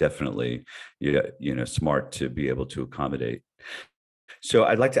you're definitely, smart to be able to accommodate. So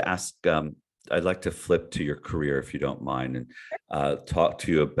I'd like to ask, I'd like to flip to your career, if you don't mind, and talk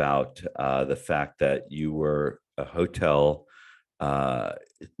to you about the fact that you were a hotel.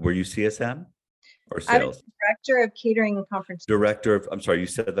 Were you CSM or sales? I was director of catering and conference. I'm sorry, you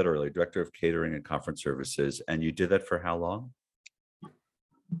said that earlier. Director of catering and conference services, and you did that for how long?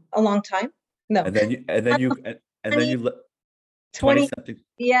 A long time. No. And then you 20 something.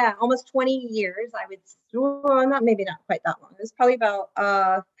 Yeah, almost 20 years. I would, not quite that long. It was probably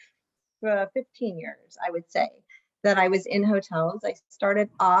about 15 years, I would say, that I was in hotels. I started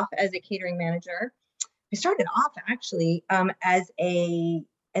off as a catering manager. I started off actually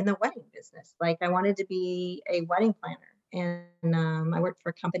in the wedding business. Like, I wanted to be a wedding planner, and I worked for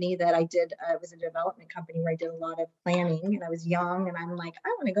a company that it was a development company where I did a lot of planning, and I was young, and I'm like, I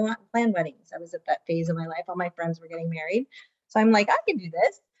want to go out and plan weddings. I was at that phase of my life. All my friends were getting married. So I'm like, I can do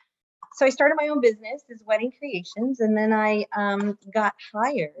this. So I started my own business as Wedding Creations, and then I got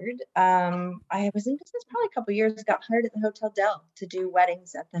hired. I was in business probably a couple of years, got hired at the Hotel Del to do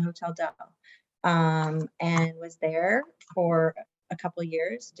weddings at the Hotel Del, and was there for a couple of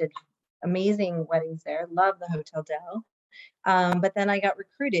years, did amazing weddings there, love the Hotel Del. But then I got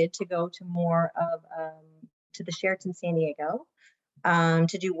recruited to go to more of, to the Sheraton San Diego,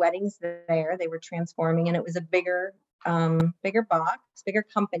 to do weddings there. They were transforming, and it was a bigger box, bigger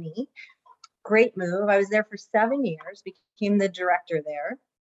company. Great move. I was there for 7 years, became the director there.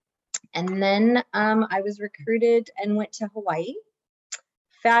 And then I was recruited and went to Hawaii.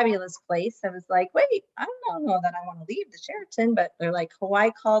 Fabulous place. I was like, wait, I don't know that I want to leave the Sheraton, but they're like, Hawaii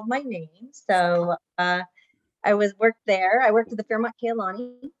called my name. So I worked there. I worked at the Fairmont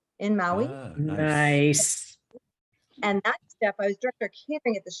Kealani in Maui. Nice. And that step, I was director of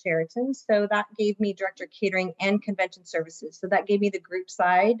catering at the Sheraton. So that gave me director of catering and convention services. So that gave me the group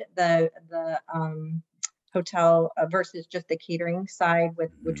side, the hotel versus just the catering side,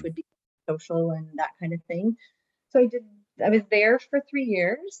 which would be social and that kind of thing. So I was there for 3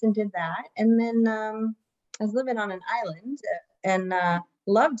 years and did that. And then I was living on an island and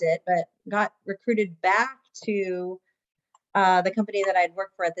loved it, but got recruited back to the company that I'd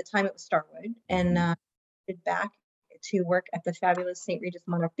worked for at the time. It was Starwood, and back to work at the fabulous St. Regis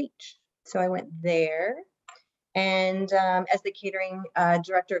Monarch Beach. So I went there, and as the catering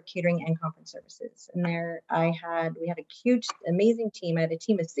director of catering and conference services. And there we had a huge, amazing team. I had a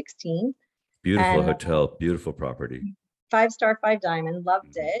team of 16. Beautiful hotel, beautiful property. 5-star, 5-diamond,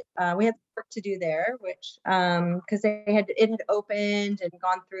 loved it. We had work to do there, which because it had opened and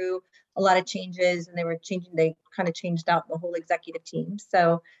gone through a lot of changes, and they kind of changed out the whole executive team.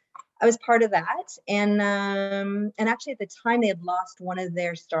 So I was part of that, and actually at the time they had lost one of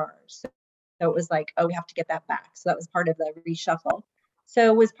their stars, so it was like, oh, we have to get that back. So that was part of the reshuffle.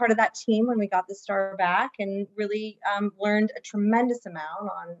 So was part of that team when we got the star back, and really learned a tremendous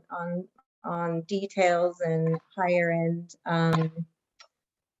amount on details and higher end,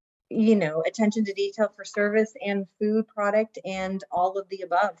 attention to detail for service and food product and all of the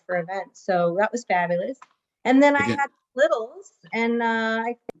above for events. So that was fabulous. And then I had littles, and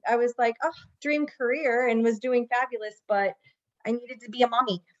I was like, oh, dream career, and was doing fabulous, but I needed to be a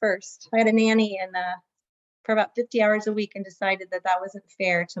mommy first. I had a nanny and for about 50 hours a week, and decided that wasn't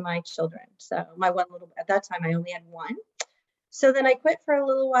fair to my children. So my one little, at that time I only had one. So then I quit for a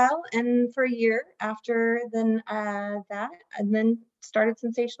little while, and for a year after that, and then started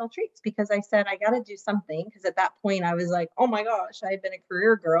Sensational Treats, because I said, I got to do something. Because at that point I was like, oh my gosh, I had been a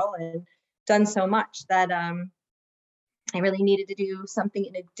career girl and done so much that I really needed to do something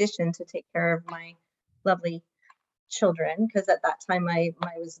in addition to take care of my lovely children. Because at that time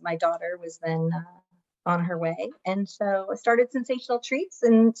my daughter was then on her way. And so I started Sensational Treats,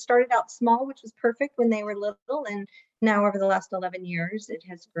 and started out small, which was perfect when they were little. And now over the last 11 years, it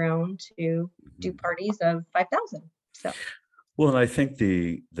has grown to do parties of 5,000. So. Well, and I think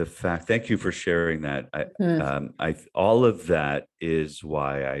the fact, thank you for sharing that. All of that is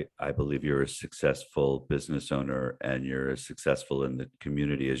why I believe you're a successful business owner, and you're as successful in the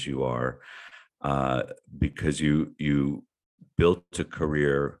community as you are, because you built a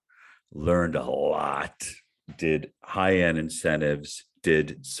career, learned a lot, did high-end incentives,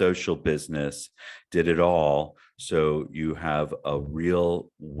 did social business, did it all. So you have a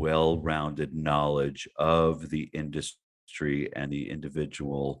real well-rounded knowledge of the industry and the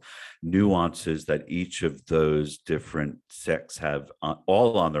individual nuances that each of those different sects have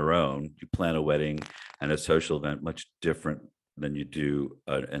all on their own. You plan a wedding and a social event much different than you do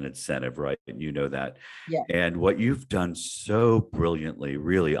an incentive, right? And you know that. Yeah. And what you've done so brilliantly,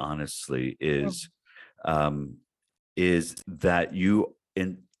 really honestly, is that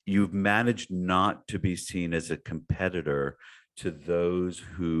you've managed not to be seen as a competitor to those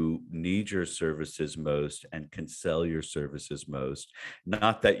who need your services most and can sell your services most.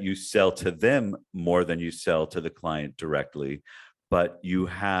 Not that you sell to them more than you sell to the client directly, but you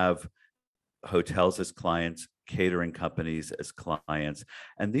have hotels as clients, catering companies as clients.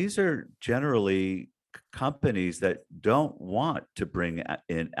 And these are generally companies that don't want to bring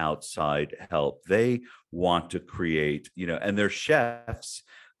in outside help. They want to create, and their chefs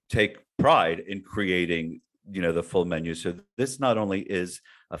take pride in creating, the full menu. So this not only is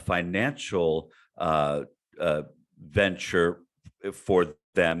a financial venture for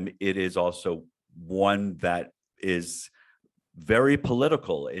them, it is also one that is very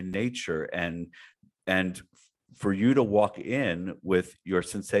political in nature. And for you to walk in with your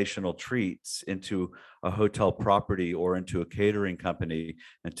Sensational Treats into a hotel property or into a catering company,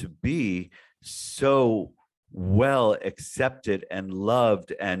 and to be so well accepted and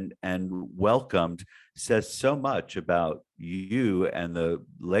loved and welcomed, says so much about you and the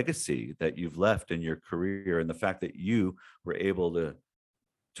legacy that you've left in your career, and the fact that you were able to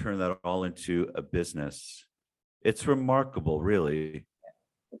turn that all into a business. It's remarkable, really.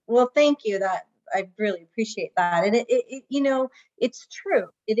 Well, thank you. That I really appreciate that. And it's true.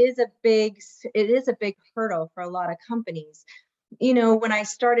 It is a big hurdle for a lot of companies. When I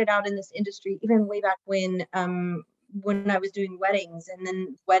started out in this industry, even way back when I was doing weddings, and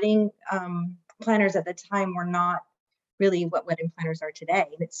then wedding planners at the time were not really what wedding planners are today.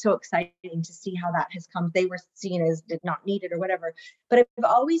 And it's so exciting to see how that has come. They were seen as did not need it or whatever. But I've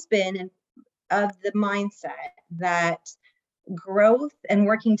always been of the mindset that growth and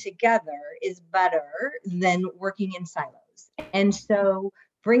working together is better than working in silos. And so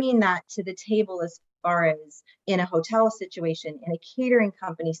bringing that to the table, as far as in a hotel situation, in a catering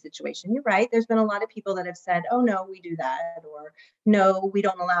company situation, you're right. There's been a lot of people that have said, oh, no, we do that, or no, we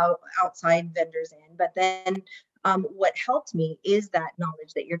don't allow outside vendors in. But then what helped me is that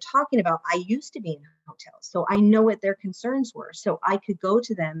knowledge that you're talking about. I used to be in hotels, so I know what their concerns were. So I could go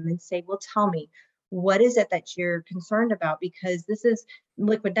to them and say, well, tell me, what is it that you're concerned about? Because this is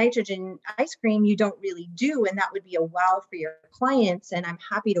liquid nitrogen ice cream you don't really do, and that would be a wow for your clients, and I'm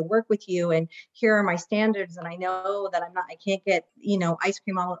happy to work with you, and here are my standards, and I know that I can't get, ice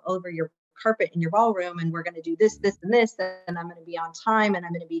cream all over your carpet in your ballroom, and we're going to do this, this, and this, and I'm going to be on time, and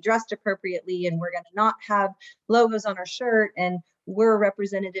I'm going to be dressed appropriately, and we're going to not have logos on our shirt, and we're a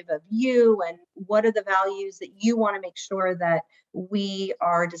representative of you, and what are the values that you want to make sure that we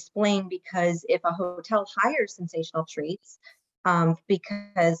are displaying? Because if a hotel hires Sensational Treats,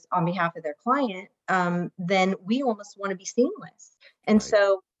 because on behalf of their client, then we almost want to be seamless. And Right.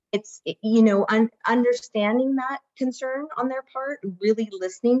 so it's, understanding that concern on their part, really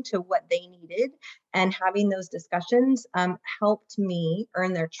listening to what they needed and having those discussions helped me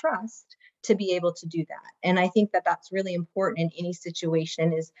earn their trust to be able to do that. And I think that that's really important in any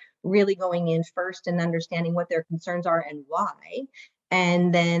situation, is really going in first and understanding what their concerns are and why,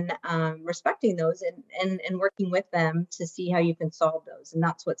 and then respecting those and working with them to see how you can solve those. And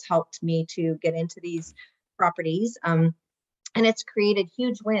that's what's helped me to get into these properties. And it's created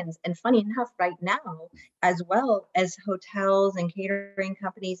huge wins. And funny enough, right now, as well as hotels and catering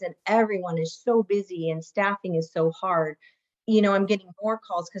companies, and everyone is so busy and staffing is so hard. I'm getting more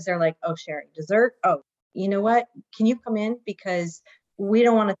calls because they're like, oh, Sheri, dessert. Oh, you know what? Can you come in? Because we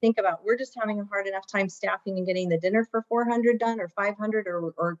don't want to think about, we're just having a hard enough time staffing and getting the dinner for 400 done, or 500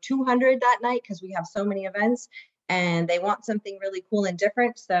 or 200 that night, because we have so many events and they want something really cool and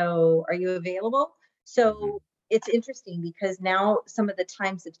different. So are you available? So it's interesting because now some of the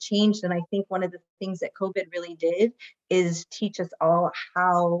times have changed. And I think one of the things that COVID really did is teach us all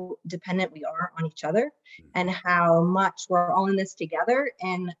how dependent we are on each other and how much we're all in this together.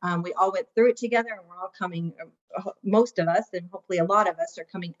 And we all went through it together, and we're all coming, most of us, and hopefully a lot of us are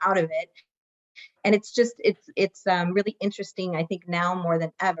coming out of it. And it's really interesting, I think now more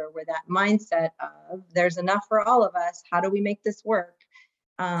than ever, where that mindset of there's enough for all of us, how do we make this work?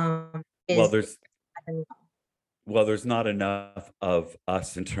 Well, there's not enough of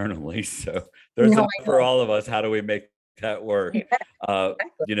us internally, so there's enough for all of us. How do we make that work?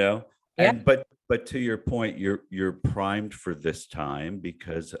 Exactly. And but to your point, you're primed for this time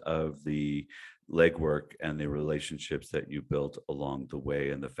because of the legwork and the relationships that you built along the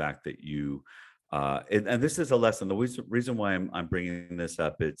way, and the fact that you and this is a lesson. The reason why I'm bringing this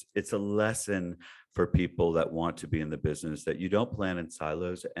up, it's a lesson for people that want to be in the business, that you don't plan in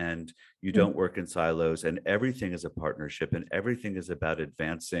silos and you don't work in silos, and everything is a partnership, and everything is about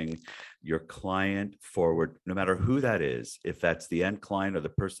advancing your client forward, no matter who that is, if that's the end client or the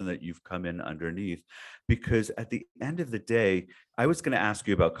person that you've come in underneath. Because at the end of the day, I was going to ask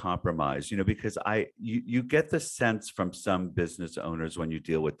you about compromise, because you get the sense from some business owners when you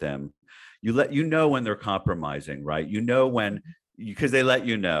deal with them, when they're compromising, right? When, because they let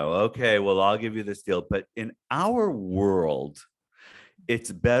you know, okay, well, I'll give you this deal. But in our world,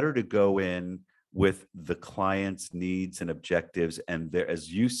 it's better to go in with the client's needs and objectives, and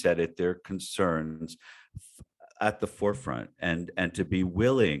as you said it, their concerns at the forefront, and to be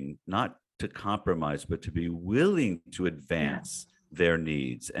willing, not to compromise, but to be willing to advance their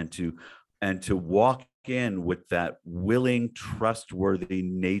needs, and to walk in with that willing, trustworthy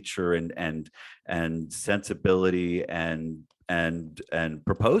nature and sensibility and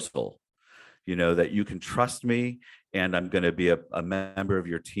proposal, that you can trust me, and I'm going to be a member of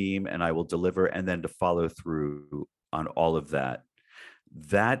your team, and I will deliver, and then to follow through on all of that.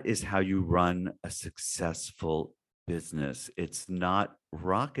 That is how you run a successful business. It's not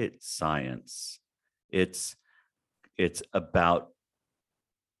rocket science. It's about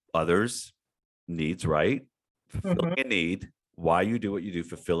others' needs, right? Fulfilling a need, why you do what you do,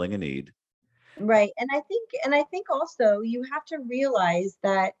 fulfilling a need. Right. And I think also you have to realize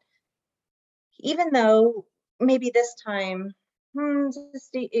that even though maybe this time,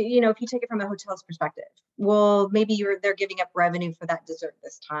 if you take it from a hotel's perspective, well, maybe they're giving up revenue for that dessert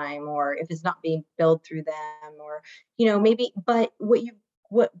this time, or if it's not being billed through them, or, maybe, but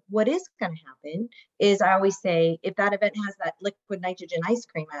what is going to happen is, I always say, if that event has that liquid nitrogen ice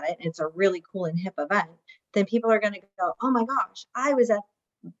cream at it, and it's a really cool and hip event, then people are going to go, oh my gosh, I was at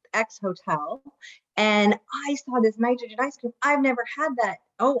X hotel and I saw this nitrogen ice cream. I've never had that.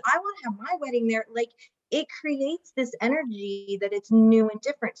 Oh, I want to have my wedding there. Like, it creates this energy that it's new and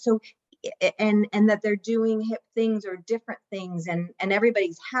different. So, and that they're doing hip things or different things, and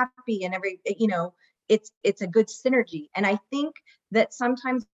everybody's happy, and it's a good synergy. And I think that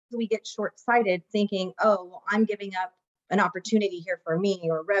sometimes we get short-sighted thinking, oh, well, I'm giving up an opportunity here for me,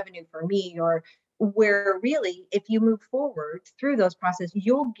 or revenue for me, or where really, if you move forward through those processes,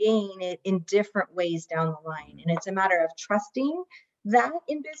 you'll gain it in different ways down the line. And it's a matter of trusting that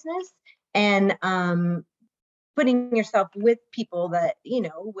in business, and putting yourself with people that,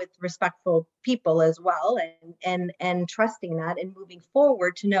 with respectful people as well, and trusting that and moving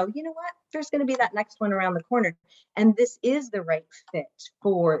forward to know, what, there's going to be that next one around the corner, and this is the right fit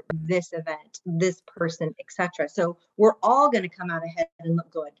for this event, this person, etc. So we're all going to come out ahead and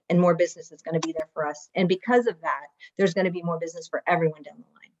look good, and more business is going to be there for us, and because of that, there's going to be more business for everyone down the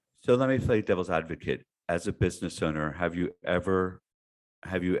line. So let me play devil's advocate. As a business owner, have you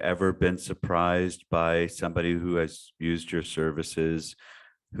ever been surprised by somebody who has used your services,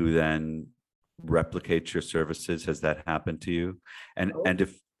 who then replicates your services? Has that happened to you? And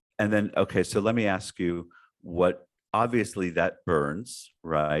then, okay, so let me ask you, what, obviously that burns,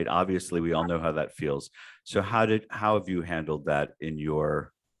 right? Obviously we all know how that feels. So how have you handled that in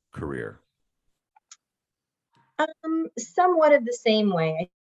your career? Somewhat of the same way.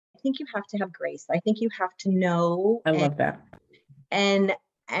 I think you have to have grace. I think you have to know. I love that. And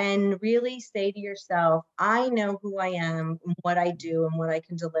really say to yourself, I know who I am, and what I do, and what I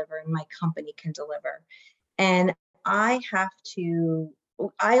can deliver, and my company can deliver. And I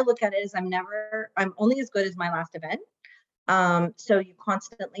look at it as I'm only as good as my last event. So you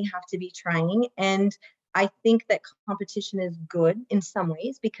constantly have to be trying. And I think that competition is good in some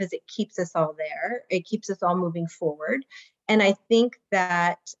ways because it keeps us all there. It keeps us all moving forward. And I think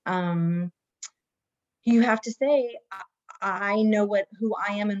that you have to say, I know who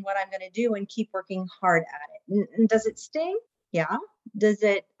I am and what I'm going to do, and keep working hard at it. And does it sting? Yeah. Does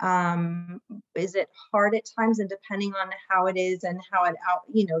it, is it hard at times? And depending on how it is and how it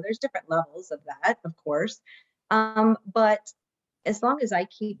there's different levels of that, of course. But as long as I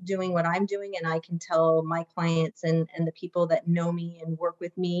keep doing what I'm doing, and I can tell my clients and the people that know me and work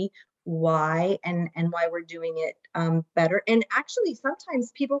with me why and why we're doing it better. And actually,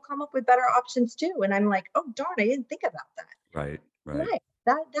 sometimes people come up with better options too. And I'm like, oh, darn, I didn't think about that. Right.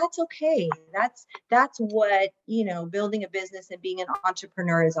 That's okay. That's what, building a business and being an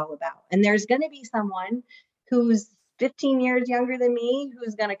entrepreneur is all about. And there's going to be someone who's 15 years younger than me,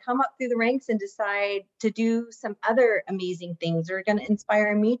 who's going to come up through the ranks and decide to do some other amazing things, or going to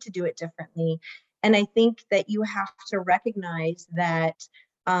inspire me to do it differently. And I think that you have to recognize that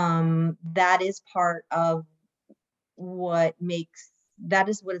that is part of that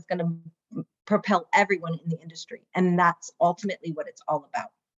is what is going to propel everyone in the industry. And that's ultimately what it's all about.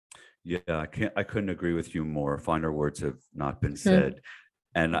 Yeah, I couldn't agree with you more. Finer words have not been said.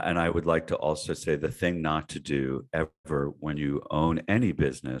 And I would like to also say the thing not to do ever when you own any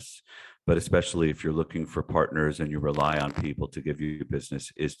business, but especially if you're looking for partners and you rely on people to give you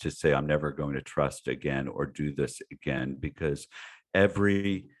business, is to say, I'm never going to trust again or do this again, because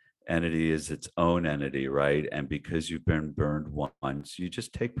every entity is its own entity, right? And because you've been burned once, you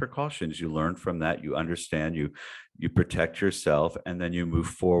just take precautions. You learn from that. You understand, you protect yourself, and then you move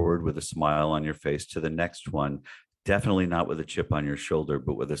forward with a smile on your face to the next one. Definitely not with a chip on your shoulder,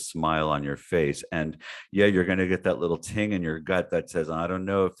 but with a smile on your face. And yeah, you're going to get that little ting in your gut that says, I don't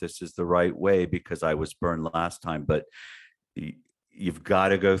know if this is the right way because I was burned last time, but you've got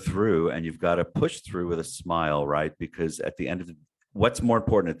to go through, and you've got to push through with a smile, right? Because at the end of what's more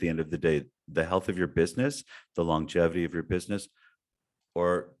important at the end of the day, the health of your business, the longevity of your business,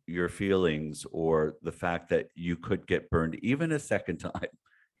 or your feelings, or the fact that you could get burned even a second time,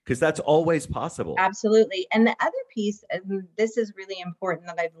 because that's always possible. Absolutely. And the other piece, and this is really important,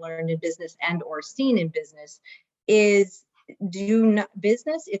 that I've learned in business and or seen in business, is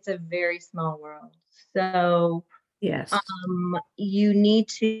business, it's a very small world. So yes, you need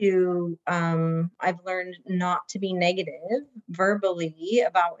to, I've learned not to be negative verbally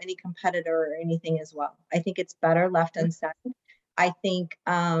about any competitor or anything as well. I think it's better left unsaid. I think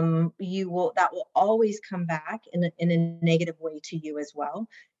that will always come back in a negative way to you as well.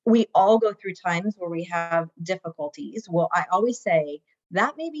 We all go through times where we have difficulties. Well, I always say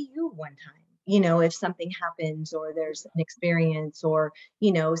that may be you one time. If something happens, or there's an experience, or,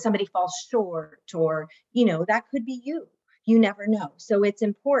 somebody falls short, or, that could be you. You never know. So it's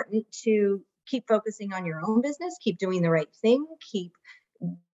important to keep focusing on your own business, keep doing the right thing, keep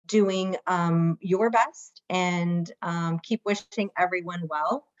doing your best, and keep wishing everyone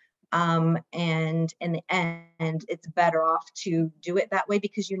well. And in the end, it's better off to do it that way,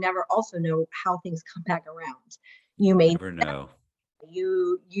 because you never also know how things come back around. You may never know.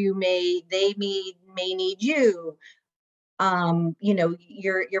 They may need you.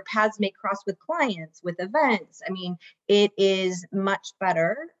 Your paths may cross with clients, with events. I mean, it is much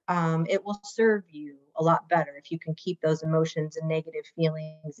better. It will serve you a lot better if you can keep those emotions and negative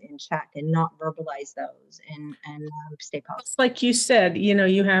feelings in check and not verbalize those and stay positive. It's like you said,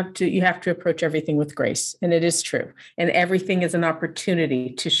 you have to approach everything with grace, and it is true. And everything is an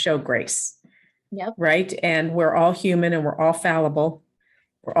opportunity to show grace. Yep. Right. And we're all human and we're all fallible.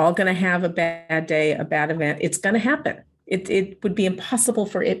 We're all going to have a bad day, a bad event. It's going to happen. It would be impossible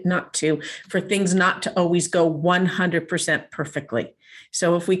for things not to always go 100% perfectly.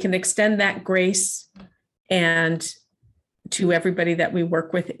 So if we can extend that grace and to everybody that we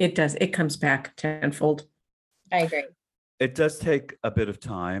work with, it comes back tenfold. I agree. It does take a bit of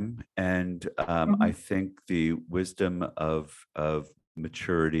time. And I think the wisdom of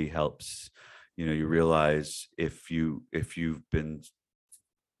maturity helps. You realize if you've been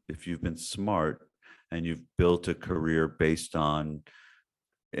smart and you've built a career based on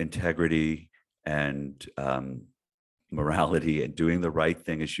integrity and morality and doing the right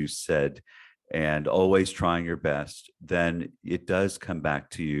thing, as you said, and always trying your best, then it does come back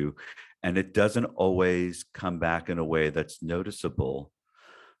to you. And it doesn't always come back in a way that's noticeable.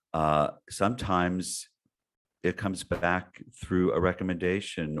 Sometimes it comes back through a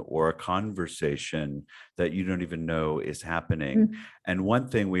recommendation or a conversation that you don't even know is happening. Mm-hmm. And one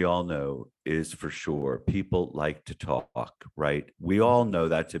thing we all know is for sure, people like to talk, right? We all know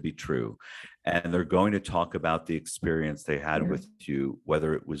that to be true. And they're going to talk about the experience they had with you,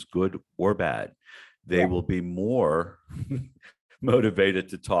 whether it was good or bad. They will be more motivated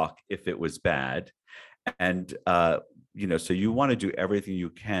to talk if it was bad. And, so you want to do everything you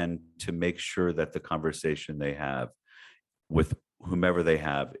can to make sure that the conversation they have with whomever they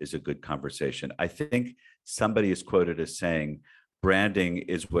have is a good conversation. I think somebody is quoted as saying, branding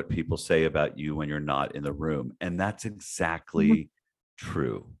is what people say about you when you're not in the room. And that's exactly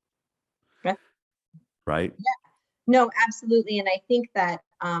true. Yeah. Right? Yeah. No, absolutely. And I think that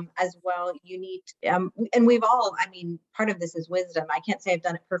as well, you need, and we've all, part of this is wisdom. I can't say I've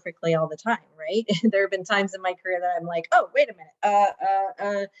done it perfectly all the time, right? There have been times in my career that I'm like, oh, wait a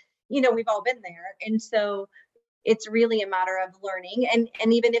minute. We've all been there. And so it's really a matter of learning. And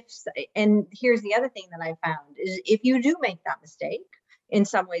even and here's the other thing that I found is if you do make that mistake in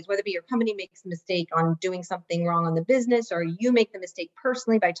some ways, whether it be your company makes a mistake on doing something wrong on the business, or you make the mistake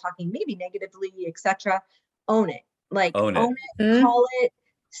personally by talking maybe negatively, etc., own it. Own it, call it,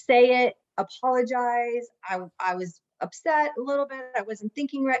 say it, apologize. I was upset a little bit. I wasn't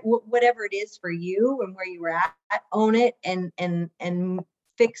thinking right. Whatever it is for you and where you were at, own it and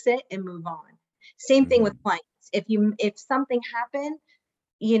fix it and move on. Same thing with clients. If something happened,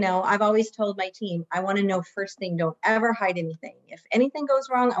 I've always told my team, I want to know first thing. Don't ever hide anything. If anything goes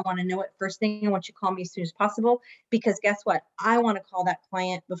wrong, I want to know it first thing. I want you to call me as soon as possible, because guess what? I want to call that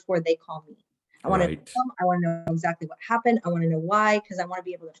client before they call me. I want to know exactly what happened. I want to know why, because I want to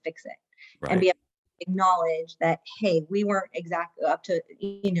be able to fix it and be able to acknowledge that, hey, we weren't exactly up to,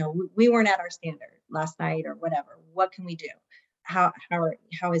 we weren't at our standard last night or whatever. What can we do? How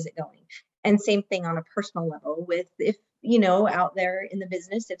is it going? And same thing on a personal level with if, out there in the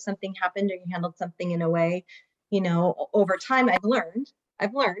business, if something happened or you handled something in a way, over time, I've learned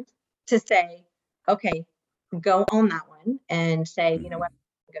to say, okay, go own that one and say, you know what?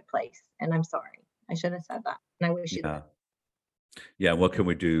 Good place, and I'm sorry, I should have said that, and I wish you that. Yeah, what can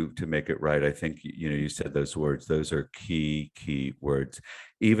we do to make it right? I think you said those words. Those are key words.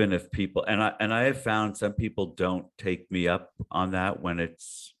 Even if people, and I have found some people don't take me up on that when it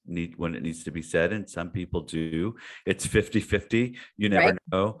needs to be said, and some people do. It's 50-50. You never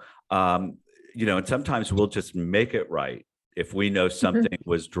know. And sometimes we'll just make it right. If we know something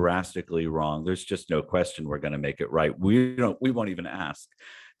was drastically wrong, there's just no question we're going to make it right. We won't even ask,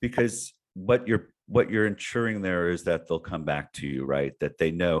 because what you're ensuring there is that they'll come back to you, right? That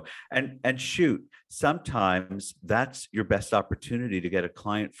they know. And shoot, sometimes that's your best opportunity to get a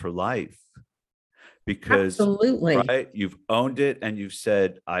client for life, because right, you've owned it and you've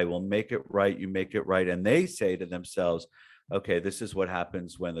said, I will make it right. You make it right. And they say to themselves, okay, this is what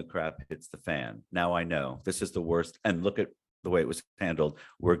happens when the crap hits the fan. Now I know this is the worst. And look at the way it was handled.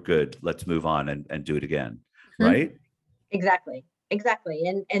 We're good. Let's move on and do it again. Right? Exactly.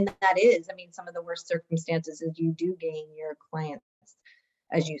 And that is, some of the worst circumstances is you do gain your clients,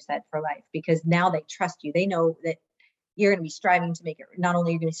 as you said, for life, because now they trust you. They know that you're going to be striving to make it, not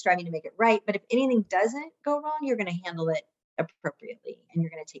only you're going to be striving to make it right, but if anything doesn't go wrong, you're going to handle it appropriately and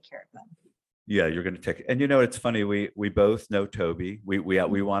you're going to take care of them. Yeah, you're going to take, and it's funny. We both know Toby. We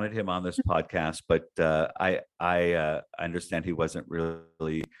wanted him on this podcast, but I understand he wasn't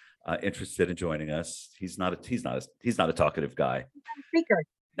really interested in joining us. He's not a talkative guy. Speaker.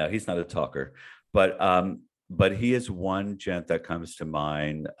 No, he's not a talker. But he is one gent that comes to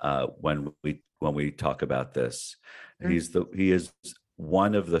mind when when we talk about this. Mhm. He is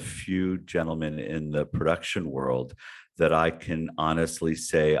one of the few gentlemen in the production world that I can honestly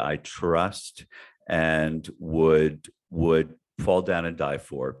say I trust and would fall down and die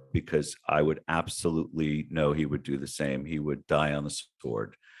for, because I would absolutely know he would do the same. He would die on the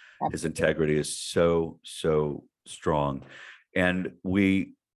sword. His Absolutely. integrity is so strong, and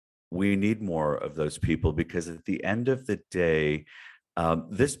we need more of those people, because at the end of the day,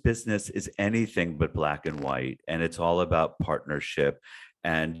 this business is anything but black and white, and it's all about partnership.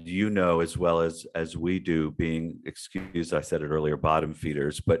 And as well as we do, being, excuse, I said it earlier, bottom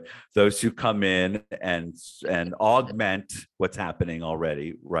feeders, but those who come in and augment what's happening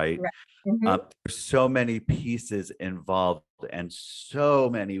already, right? Right. Mhm. There's so many pieces involved and so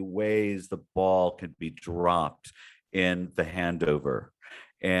many ways the ball can be dropped in the handover.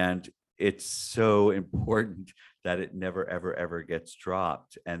 And it's so important that it never, ever, ever gets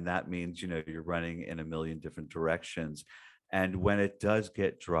dropped. And that means, you're running in a million different directions. And when it does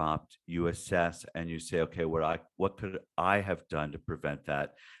get dropped, you assess and you say, okay, what could I have done to prevent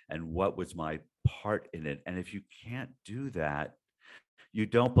that? And what was my part in it? And if you can't do that, you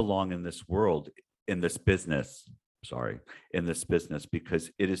don't belong in this world, in this business, sorry, in this business, because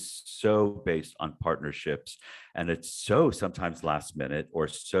it is so based on partnerships, and it's so sometimes last minute or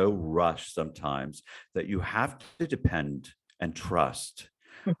so rushed sometimes that you have to depend and trust.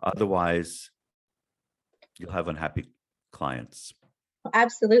 Otherwise, you'll have unhappy clients.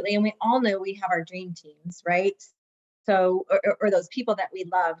 Absolutely. And we all know we have our dream teams, right? So, or those people that we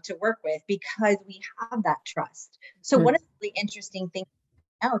love to work with because we have that trust. So, one of the really interesting things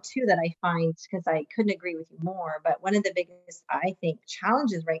now, too, that I find, because I couldn't agree with you more, but one of the biggest, I think,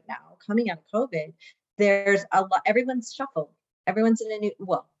 challenges right now coming out of COVID, there's a lot, everyone's shuffled. Everyone's in a new,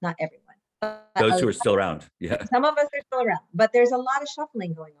 well, not everyone, but Those who are still around. Yeah. some of us are still around, but there's a lot of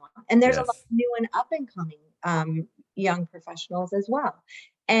shuffling going on, and there's a lot Yes. of new and up and coming young professionals as well.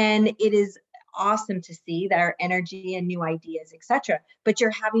 And it is awesome to see their energy and new ideas, etc. But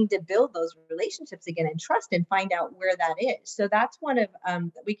you're having to build those relationships again and trust and find out where that is. So that's one of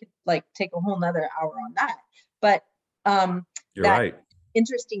we could like take a whole nother hour on that. But You're that right.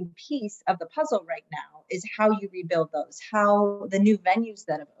 interesting piece of the puzzle right now is how you rebuild those, how the new venues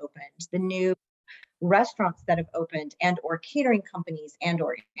that have opened, the new restaurants that have opened, and or catering companies and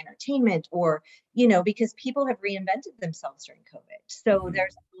or entertainment, or because people have reinvented themselves during COVID. So Mhm.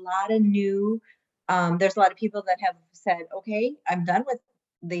 there's a lot of new there's a lot of people that have said, okay, I'm done with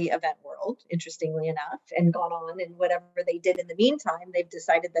the event world, interestingly enough, and gone on, and whatever they did in the meantime, they've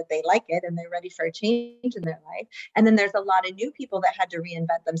decided that they like it and they're ready for a change in their life. And then there's a lot of new people that had to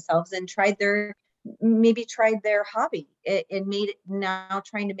reinvent themselves and maybe tried their hobby and made it, now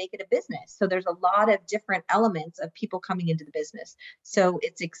trying to make it a business. So there's a lot of different elements of people coming into the business. So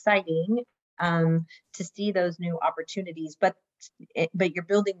it's exciting to see those new opportunities, but you're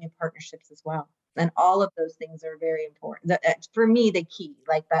building new partnerships as well. And all of those things are very important. For me, the key,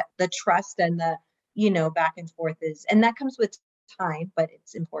 like that, the trust and the, back and forth and that comes with time, but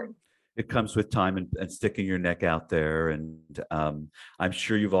it's important. It comes with time and sticking your neck out there. And I'm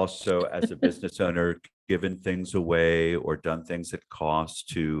sure you've also, as a business owner, given things away or done things at cost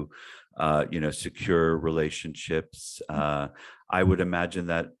to, secure relationships. I would imagine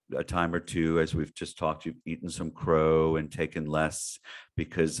that a time or two, as we've just talked, you've eaten some crow and taken less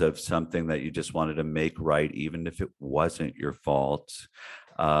because of something that you just wanted to make right, even if it wasn't your fault.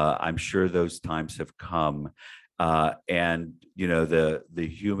 I'm sure those times have come. And the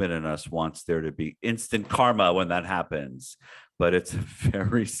human in us wants there to be instant karma when that happens, but it's a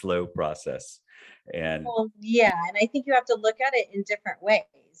very slow process. And Well, yeah, and I think you have to look at it in different ways,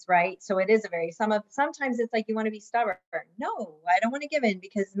 right? So it is a very sometimes it's like you want to be stubborn. No, I don't want to give in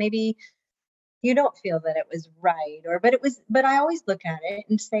because maybe you don't feel that it was right, but I always look at it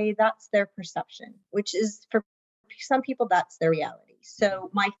and say that's their perception, which is for some people that's their reality.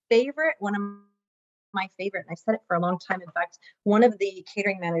 So one of my favorite, and I've said it for a long time. In fact, one of the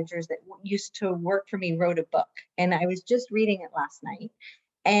catering managers that used to work for me wrote a book, and I was just reading it last night.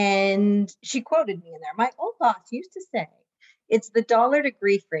 And she quoted me in there. My old boss used to say, it's the dollar to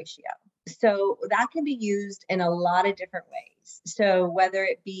grief ratio. So that can be used in a lot of different ways. So whether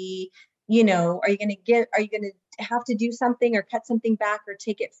it be, are you going to have to do something or cut something back or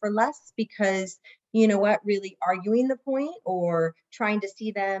take it for less because really arguing the point or trying to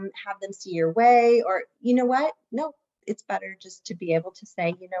have them see your way, or no, it's better just to be able to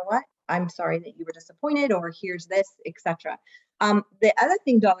say, I'm sorry that you were disappointed, or here's this, etc. The other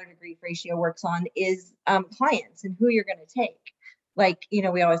thing dollar to grief ratio works on is clients and who you're going to take. Like,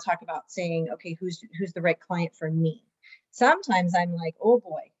 we always talk about saying, okay, who's the right client for me? Sometimes I'm like, oh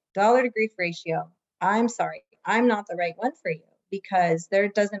boy, dollar to grief ratio. I'm sorry, I'm not the right one for you, because there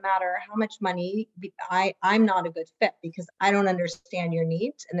doesn't matter how much money, I'm not a good fit because I don't understand your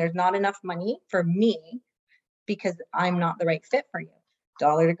needs, and there's not enough money for me because I'm not the right fit for you.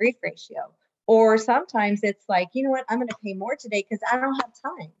 Dollar to grief ratio. Or sometimes it's like, you know what, I'm going to pay more today because I don't have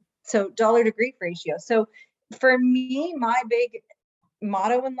time. So dollar to grief ratio. So for me, my big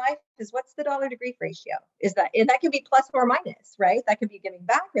motto in life is, what's the dollar to grief ratio? Is that, and that could be plus or minus, right? That could be giving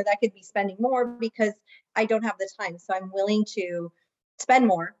back, or that could be spending more because I don't have the time. So I'm willing to spend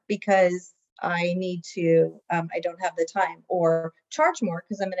more because I need to, I don't have the time, or charge more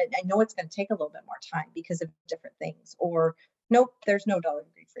because I know it's going to take a little bit more time because of different things, or nope, there's no dollar to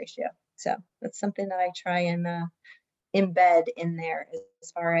grief ratio. So that's something that I try and embed in there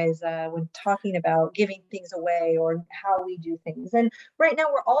as far as when talking about giving things away or how we do things. And right now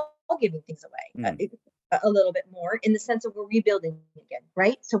we're all giving things away a little bit more, in the sense of we're rebuilding again,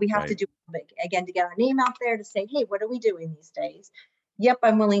 right? So we have to do it again to get our name out there, to say, hey, what are we doing these days? Yep,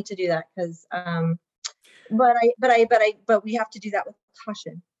 I'm willing to do that because but we have to do that with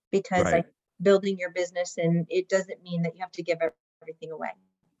caution, because building your business, and it doesn't mean that you have to give everything away.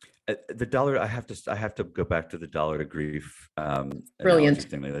 The dollar, I have to go back to the dollar to grief Brilliant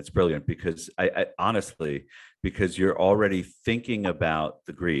thing. That's brilliant, because I honestly, because you're already thinking about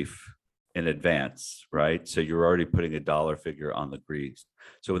the grief in advance, right? So you're already putting a dollar figure on the grief.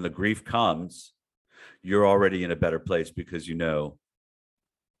 So when the grief comes, you're already in a better place, because you know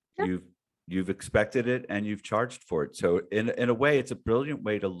you've expected it and you've charged for it. So in a way, it's a brilliant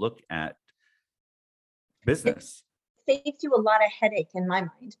way to look at business. It saves you a lot of headache in my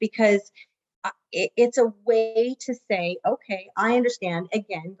mind, because it's a way to say, okay, I understand.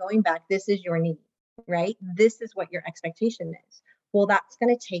 Again, going back, this is your need, right? This is what your expectation is. Well, that's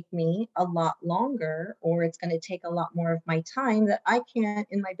going to take me a lot longer, or it's going to take a lot more of my time that I can't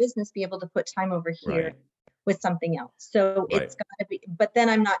in my business be able to put time over here with something else. So it's got to be, but then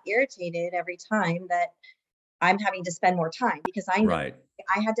I'm not irritated every time that I'm having to spend more time, because I know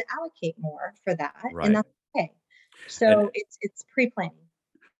I had to allocate more for that, and that's okay. So it's pre-planning.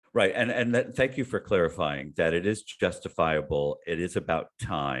 Right. And thank you for clarifying that it is justifiable. It is about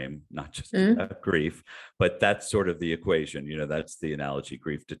time, not just about grief, but that's sort of the equation. You know, that's the analogy,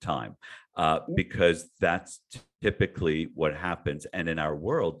 grief to time, because that's typically what happens. And in our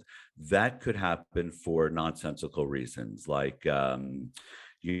world, that could happen for nonsensical reasons. Like, in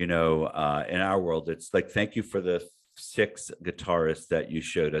our world, it's like, thank you for the 6 guitarists that you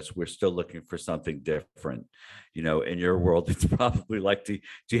showed us. We're still looking for something different. You know, in your world, it's probably like, do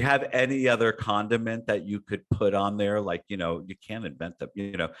you have any other condiment that you could put on there? Like, you know, you can't invent them.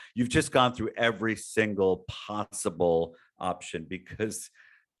 You know, you've just gone through every single possible option because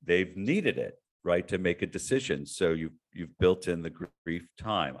they've needed it, right, to make a decision. So you've built in the grief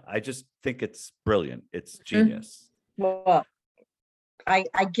time. I just think it's brilliant. It's genius. Well, I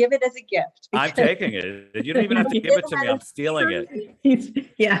give it as a gift. I'm taking it. You don't even have to give it to me. I'm stealing it.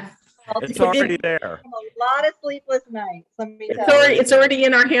 Yeah. It's already there. A lot of sleepless nights. It's already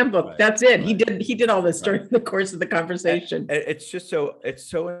in our handbook. That's it. He did all this during the course of the conversation. And it's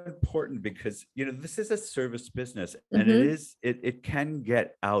so important, because, you know, this is a service business, and it can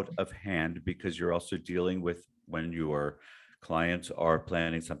get out of hand, because you're also dealing with, when your clients are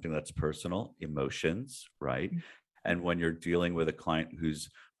planning something that's personal, emotions, right? And when you're dealing with a client who's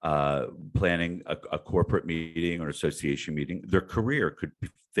planning a corporate meeting or association meeting, their career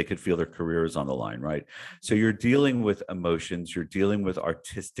they could feel their career is on the line, right? So you're dealing with emotions, you're dealing with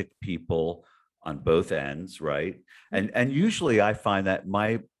artistic people on both ends, right? And usually I find that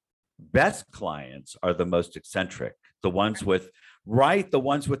my best clients are the most eccentric, the ones with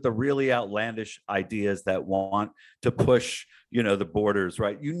the really outlandish ideas that want to push, you know, the borders,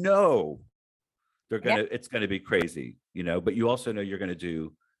 right? You know, it's going to be crazy, you know, but you also know you're going to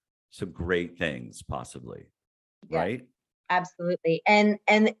do some great things, possibly, right? Absolutely. And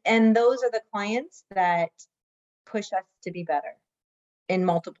those are the clients that push us to be better in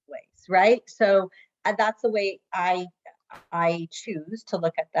multiple ways, right? So that's the way I choose to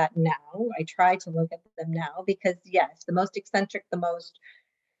look at that now. I try to look at them now, because yes, the most eccentric, the most,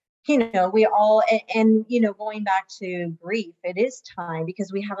 you know, we all, and you know, going back to grief, it is time,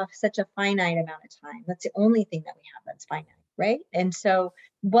 because we have such a finite amount of time. That's the only thing that we have that's finite, right? And so,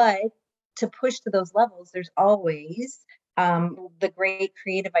 but to push to those levels, there's always the great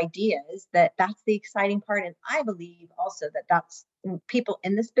creative ideas. That's the exciting part. And I believe also that that's people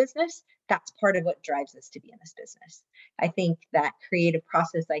in this business, that's part of what drives us to be in this business. I think that creative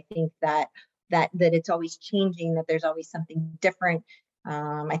process, I think that it's always changing, that there's always something different.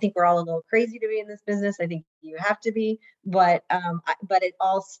 I think we're all a little crazy to be in this business. I think you have to be, but it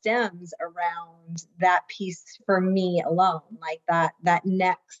all stems around that piece for me alone, like that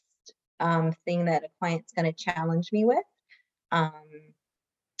next thing that a client's going to challenge me with,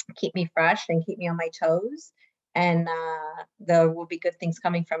 keep me fresh and keep me on my toes. And there will be good things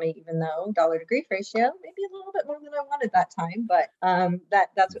coming from it, even though dollar to grief ratio maybe a little bit more than I wanted that time, but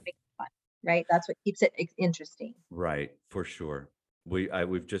that's what makes it fun, right? That's what keeps it interesting. Right, for sure.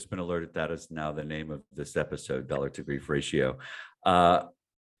 We've just been alerted that is now the name of this episode, dollar to grief ratio.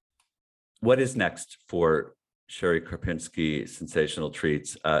 What is next for Sheri Karpinski, Sensational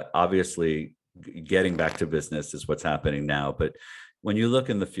Treats? Obviously, getting back to business is what's happening now. But when you look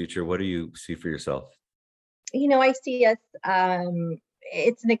in the future, what do you see for yourself? I see us.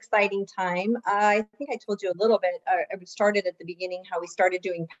 It's an exciting time. I think I told you a little bit. I started at the beginning how we started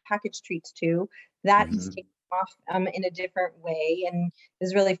doing package treats too. That has taken off in a different way, and it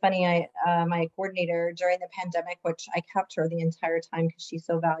was really funny. My coordinator during the pandemic, which I kept her the entire time because she's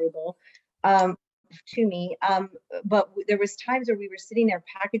so valuable to me. But there was times where we were sitting there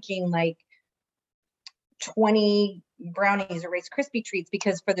packaging like 20 brownies or Rice Krispie treats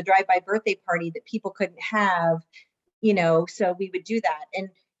because for the drive-by birthday party that people couldn't have, so we would do that. And,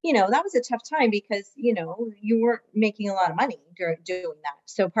 that was a tough time because, you weren't making a lot of money during doing that.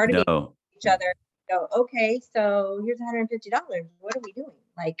 So part of it, each other go, okay, so here's $150. What are we doing?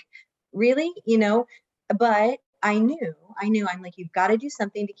 Like, really, but I knew I'm like, you've got to do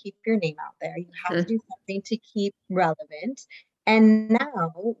something to keep your name out there. You have to do something to keep relevant. And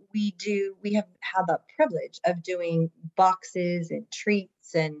now we have had the privilege of doing boxes and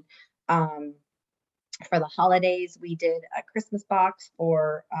treats. And for the holidays, we did a Christmas box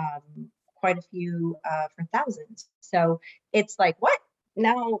for quite a few for thousands. So it's like, what?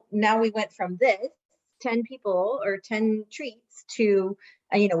 Now we went from this 10 people or 10 treats to,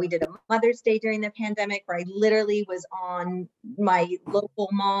 we did a Mother's Day during the pandemic where I literally was on my local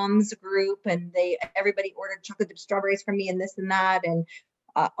moms group and everybody ordered chocolate dip strawberries from me and this and that and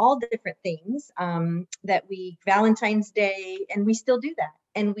all different things Valentine's Day, and we still do that.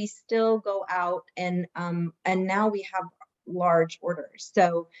 And we still go out and now we have large orders.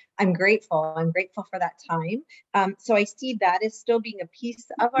 So I'm grateful. I'm grateful for that time. So I see that as still being a piece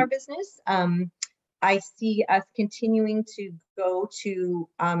of our business. I see us continuing to go to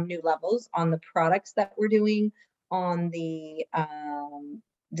new levels on the products that we're doing, on the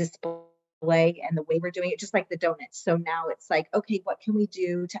display and the way we're doing it, just like the donuts. So now it's like, okay, what can we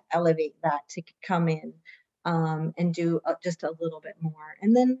do to elevate that, to come in and do just a little bit more?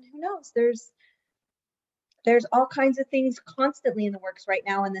 And then who knows, there's all kinds of things constantly in the works right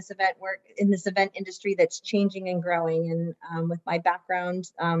now in this event industry that's changing and growing. And with my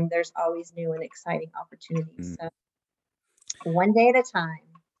background, there's always new and exciting opportunities. So one day at a time.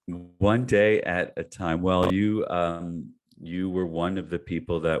 One day at a time. Well, you were one of the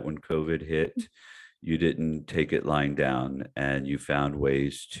people that when COVID hit, you didn't take it lying down, and you found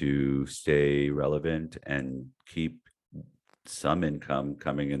ways to stay relevant and keep some income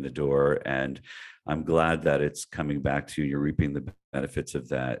coming in the door. And I'm glad that it's coming back to you. You're reaping the benefits of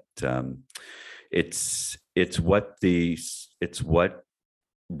that. It's what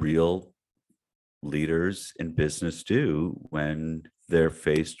real leaders in business do when they're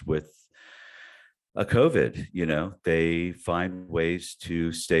faced with a COVID. They find ways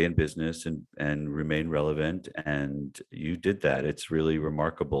to stay in business and remain relevant. And you did that. It's really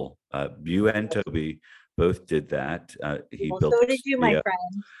remarkable. You and Toby both did that. So did you, my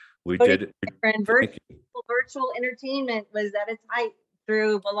friend. We did. My friend. Virtual entertainment was at its height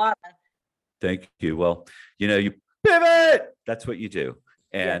through Balada. Thank you. Well, you pivot. That's what you do.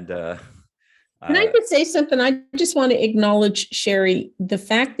 And can I just say something? I just want to acknowledge, Sheri, the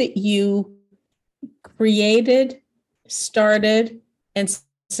fact that you created, started, and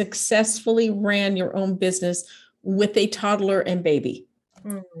successfully ran your own business with a toddler and baby.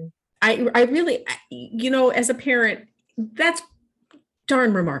 I really, as a parent, that's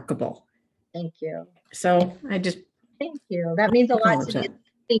darn remarkable. Thank you. So thank you. That means a lot to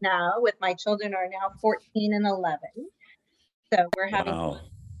me now. With my children are now 14 and 11. So we're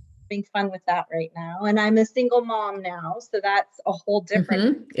having fun with that right now. And I'm a single mom now. So that's a whole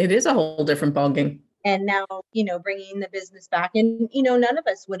different. It is a whole different ballgame. And now, bringing the business back. And, none of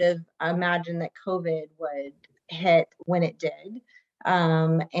us would have imagined that COVID would hit when it did.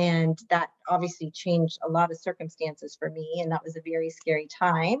 And that obviously changed a lot of circumstances for me. And that was a very scary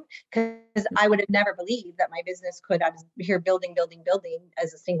time because I would have never believed that my business I was here building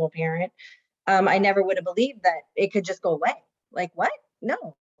as a single parent. I never would have believed that it could just go away. Like, what?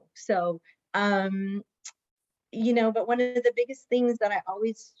 No. So, but one of the biggest things that I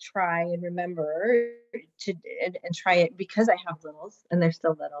always try and remember to and try it, because I have littles and they're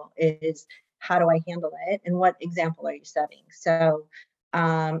still little, is how do I handle it and what example are you setting? So,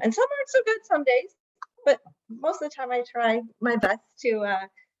 and some aren't so good some days, but most of the time I try my best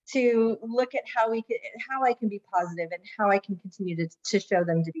to look at how I can be positive and how I can continue to show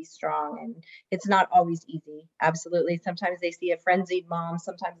them to be strong. And it's not always easy. Absolutely. Sometimes they see a frenzied mom,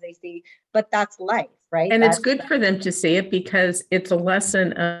 sometimes they see, but that's life, right? And it's good for them to see it because it's a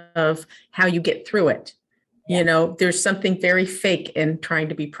lesson of how you get through it. Yeah. There's something very fake in trying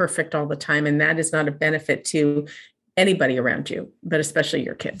to be perfect all the time. And that is not a benefit to anybody around you, but especially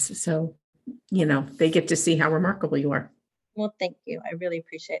your kids. So, they get to see how remarkable you are. Well, thank you. I really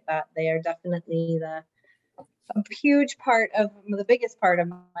appreciate that. They are definitely a huge part of the biggest part of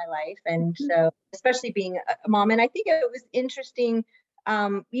my life. And so, especially being a mom, and I think it was interesting.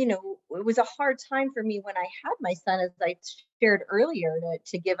 It was a hard time for me when I had my son, as I shared earlier,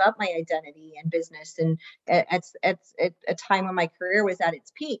 to give up my identity and business, and at a time when my career was at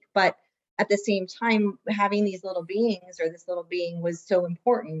its peak. But at the same time, having these little beings, or this little being, was so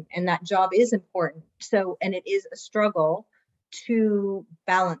important, and that job is important. So, and it is a struggle to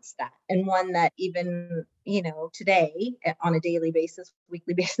balance that, and one that even today, on a daily basis,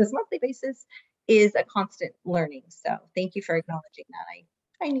 weekly basis, monthly basis, is a constant learning. So thank you for acknowledging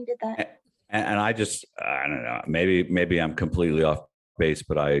that. I needed that. And I don't know, maybe I'm completely off base,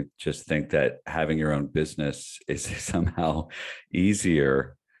 but I just think that having your own business is somehow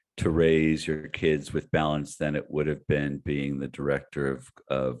easier to raise your kids with balance than it would have been being the director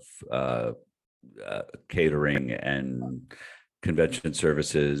of catering and convention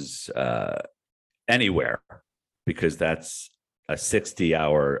services anywhere, because that's a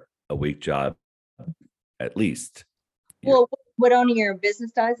 60-hour-a-week job at least. Well, what owning your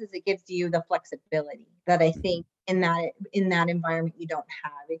business does is it gives you the flexibility that I think in that environment you don't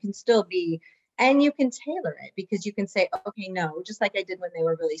have. It can still be, and you can tailor it, because you can say, okay, no, just like I did when they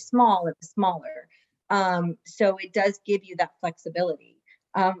were really small, it was smaller. So it does give you that flexibility.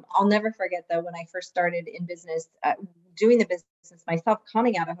 I'll never forget, though, when I first started in business, doing the business myself,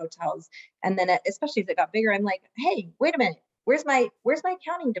 coming out of hotels, and then especially as it got bigger, I'm like, hey, wait a minute, where's my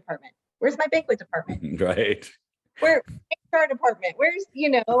accounting department? Where's my banquet department? Right. Where's HR department? Where's,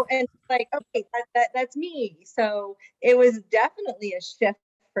 and like, okay, that's me. So it was definitely a shift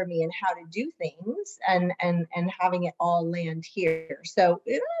for me in how to do things, and having it all land here. So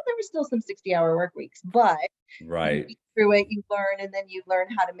there were still some 60-hour work weeks, but right, through it you learn, and then you learn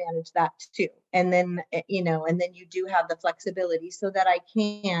how to manage that too. And then and then you do have the flexibility so that I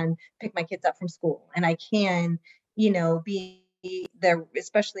can pick my kids up from school, and I can be there,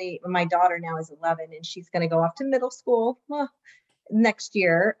 especially my daughter now is 11 and she's going to go off to middle school next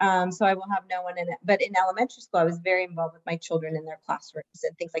year. So I will have no one in it. But in elementary school, I was very involved with my children in their classrooms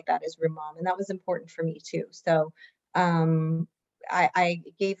and things like that as room mom. And that was important for me too. So it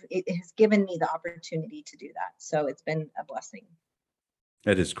has given me the opportunity to do that. So it's been a blessing.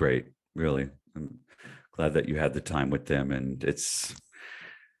 That is great. Really. I'm glad that you had the time with them, and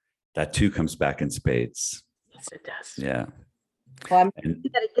that too comes back in spades. Yes, it does. Yeah. Well, I'm happy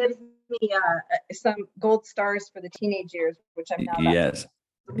that it gives me some gold stars for the teenage years, which I'm now. Yes,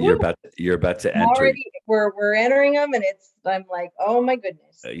 you're about to enter. Already, we're entering them, and I'm like, oh my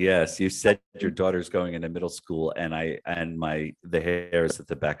goodness. Yes, you said your daughter's going into middle school, and the hairs at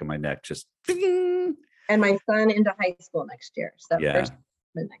the back of my neck just. Ding! And my son into high school next year. So yeah,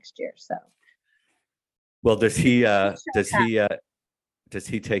 next year. So. Well, does he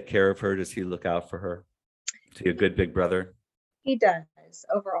take care of her? Does he look out for her? Is he a good big brother? He does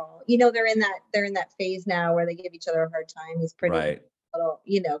overall. They're in that phase now where they give each other a hard time. He's pretty right. little,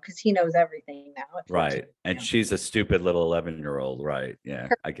 because he knows everything now. Right. And she's a stupid little 11-year-old. Right. Yeah,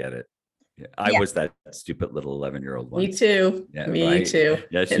 I get it. Yeah. I was that stupid little 11-year-old once. Me too. Yeah, Me right? too.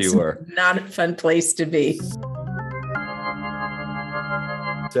 Yes, it's you were. Not a fun place to be.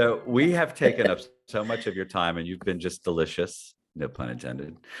 So we have taken up so much of your time, and you've been just delicious. No pun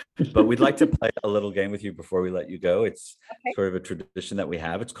intended. But we'd like to play a little game with you before we let you go. It's sort of a tradition that we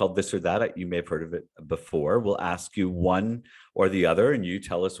have. It's called This or That. You may have heard of it before. We'll ask you one or the other, and you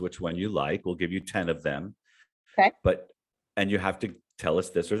tell us which one you like. We'll give you 10 of them. Okay. And you have to tell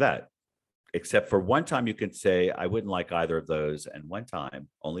us this or that. Except for one time you can say, I wouldn't like either of those. And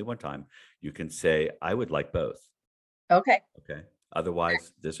only one time, you can say, I would like both. Okay. Okay.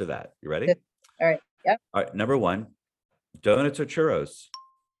 Otherwise, this or that. You ready? All right. Yep. All right. Number one. Donuts or churros?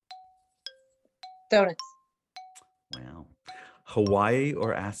 Donuts. Wow. Hawaii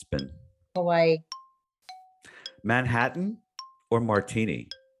or Aspen? Hawaii. Manhattan or martini?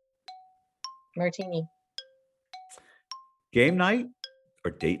 Martini. Game night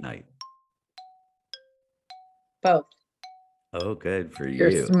or date night? Both. Oh, good for You're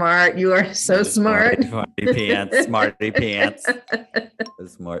you. smart. You are so smart. Smarty pants. Smarty pants.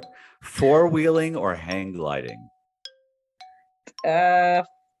 Smart. Four-wheeling or hang gliding?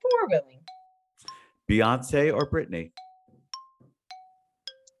 Four-wheeling. Beyonce or Britney?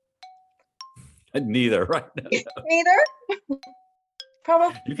 Neither, right? Neither.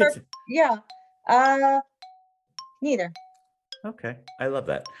 Probably. You can say- Yeah. Neither. Okay, I love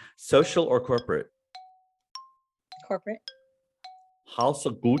that. Social or corporate? Corporate. House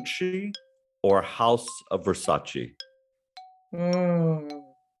of Gucci or House of Versace? I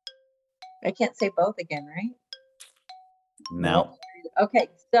can't say both again, right? No. Okay,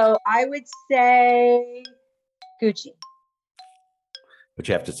 so I would say Gucci. But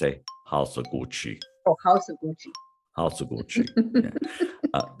you have to say House of Gucci. Oh, House of Gucci. House of Gucci.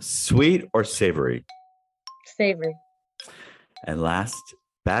 Yeah. Sweet or savory? Savory. And last,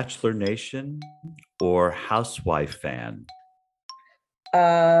 Bachelor Nation or Housewife fan?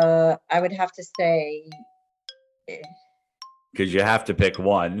 I would have to say Because you have to pick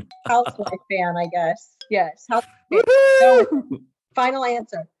one. Housewife fan, I guess. Yes. Final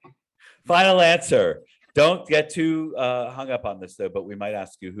answer. Final answer. Don't get too hung up on this, though, but we might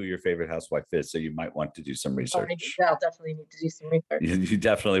ask you who your favorite housewife is. So you might want to do some research. I'll definitely need to do some research. You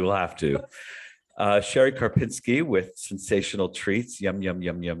definitely will have to. Sheri Karpinski with Sensational Treats. Yum, yum,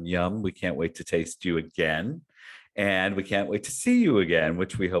 yum, yum, yum. We can't wait to taste you again. And we can't wait to see you again,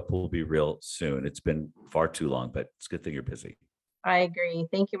 which we hope will be real soon. It's been far too long, but it's a good thing you're busy. I agree.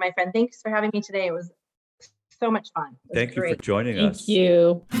 Thank you, my friend. Thanks for having me today. It was so much fun. Thank you for joining us. Thank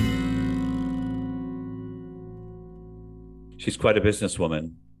you. She's quite a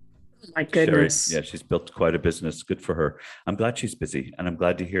businesswoman. My goodness. Sheri, yeah, she's built quite a business. Good for her. I'm glad she's busy. And I'm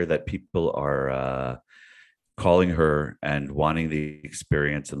glad to hear that people are calling her and wanting the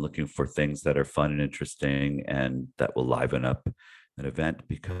experience and looking for things that are fun and interesting and that will liven up an event,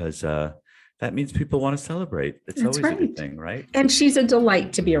 because that means people want to celebrate. It's That's always right. a good thing, right? And she's a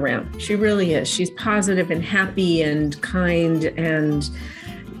delight to be around. She really is. She's positive and happy and kind. And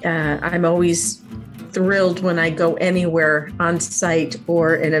I'm always thrilled when I go anywhere on site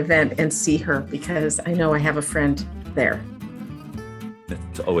or an event and see her, because I know I have a friend there.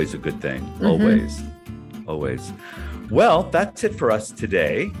 It's always a good thing. Mm-hmm. Always. Well, that's it for us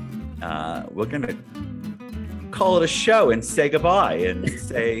today. We're going to call it a show and say goodbye and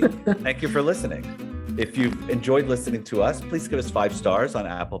say thank you for listening. If you've enjoyed listening to us, please give us 5 stars on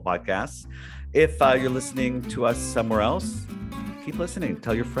Apple Podcasts. If you're listening to us somewhere else, keep listening.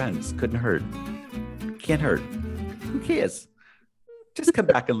 Tell your friends. Couldn't hurt. Can't hurt. Who cares? Just come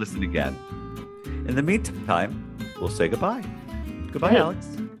back and listen again. In the meantime, we'll say goodbye. Goodbye, Hey. Alex.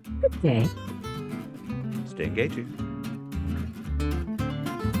 Good day. Stay engaging.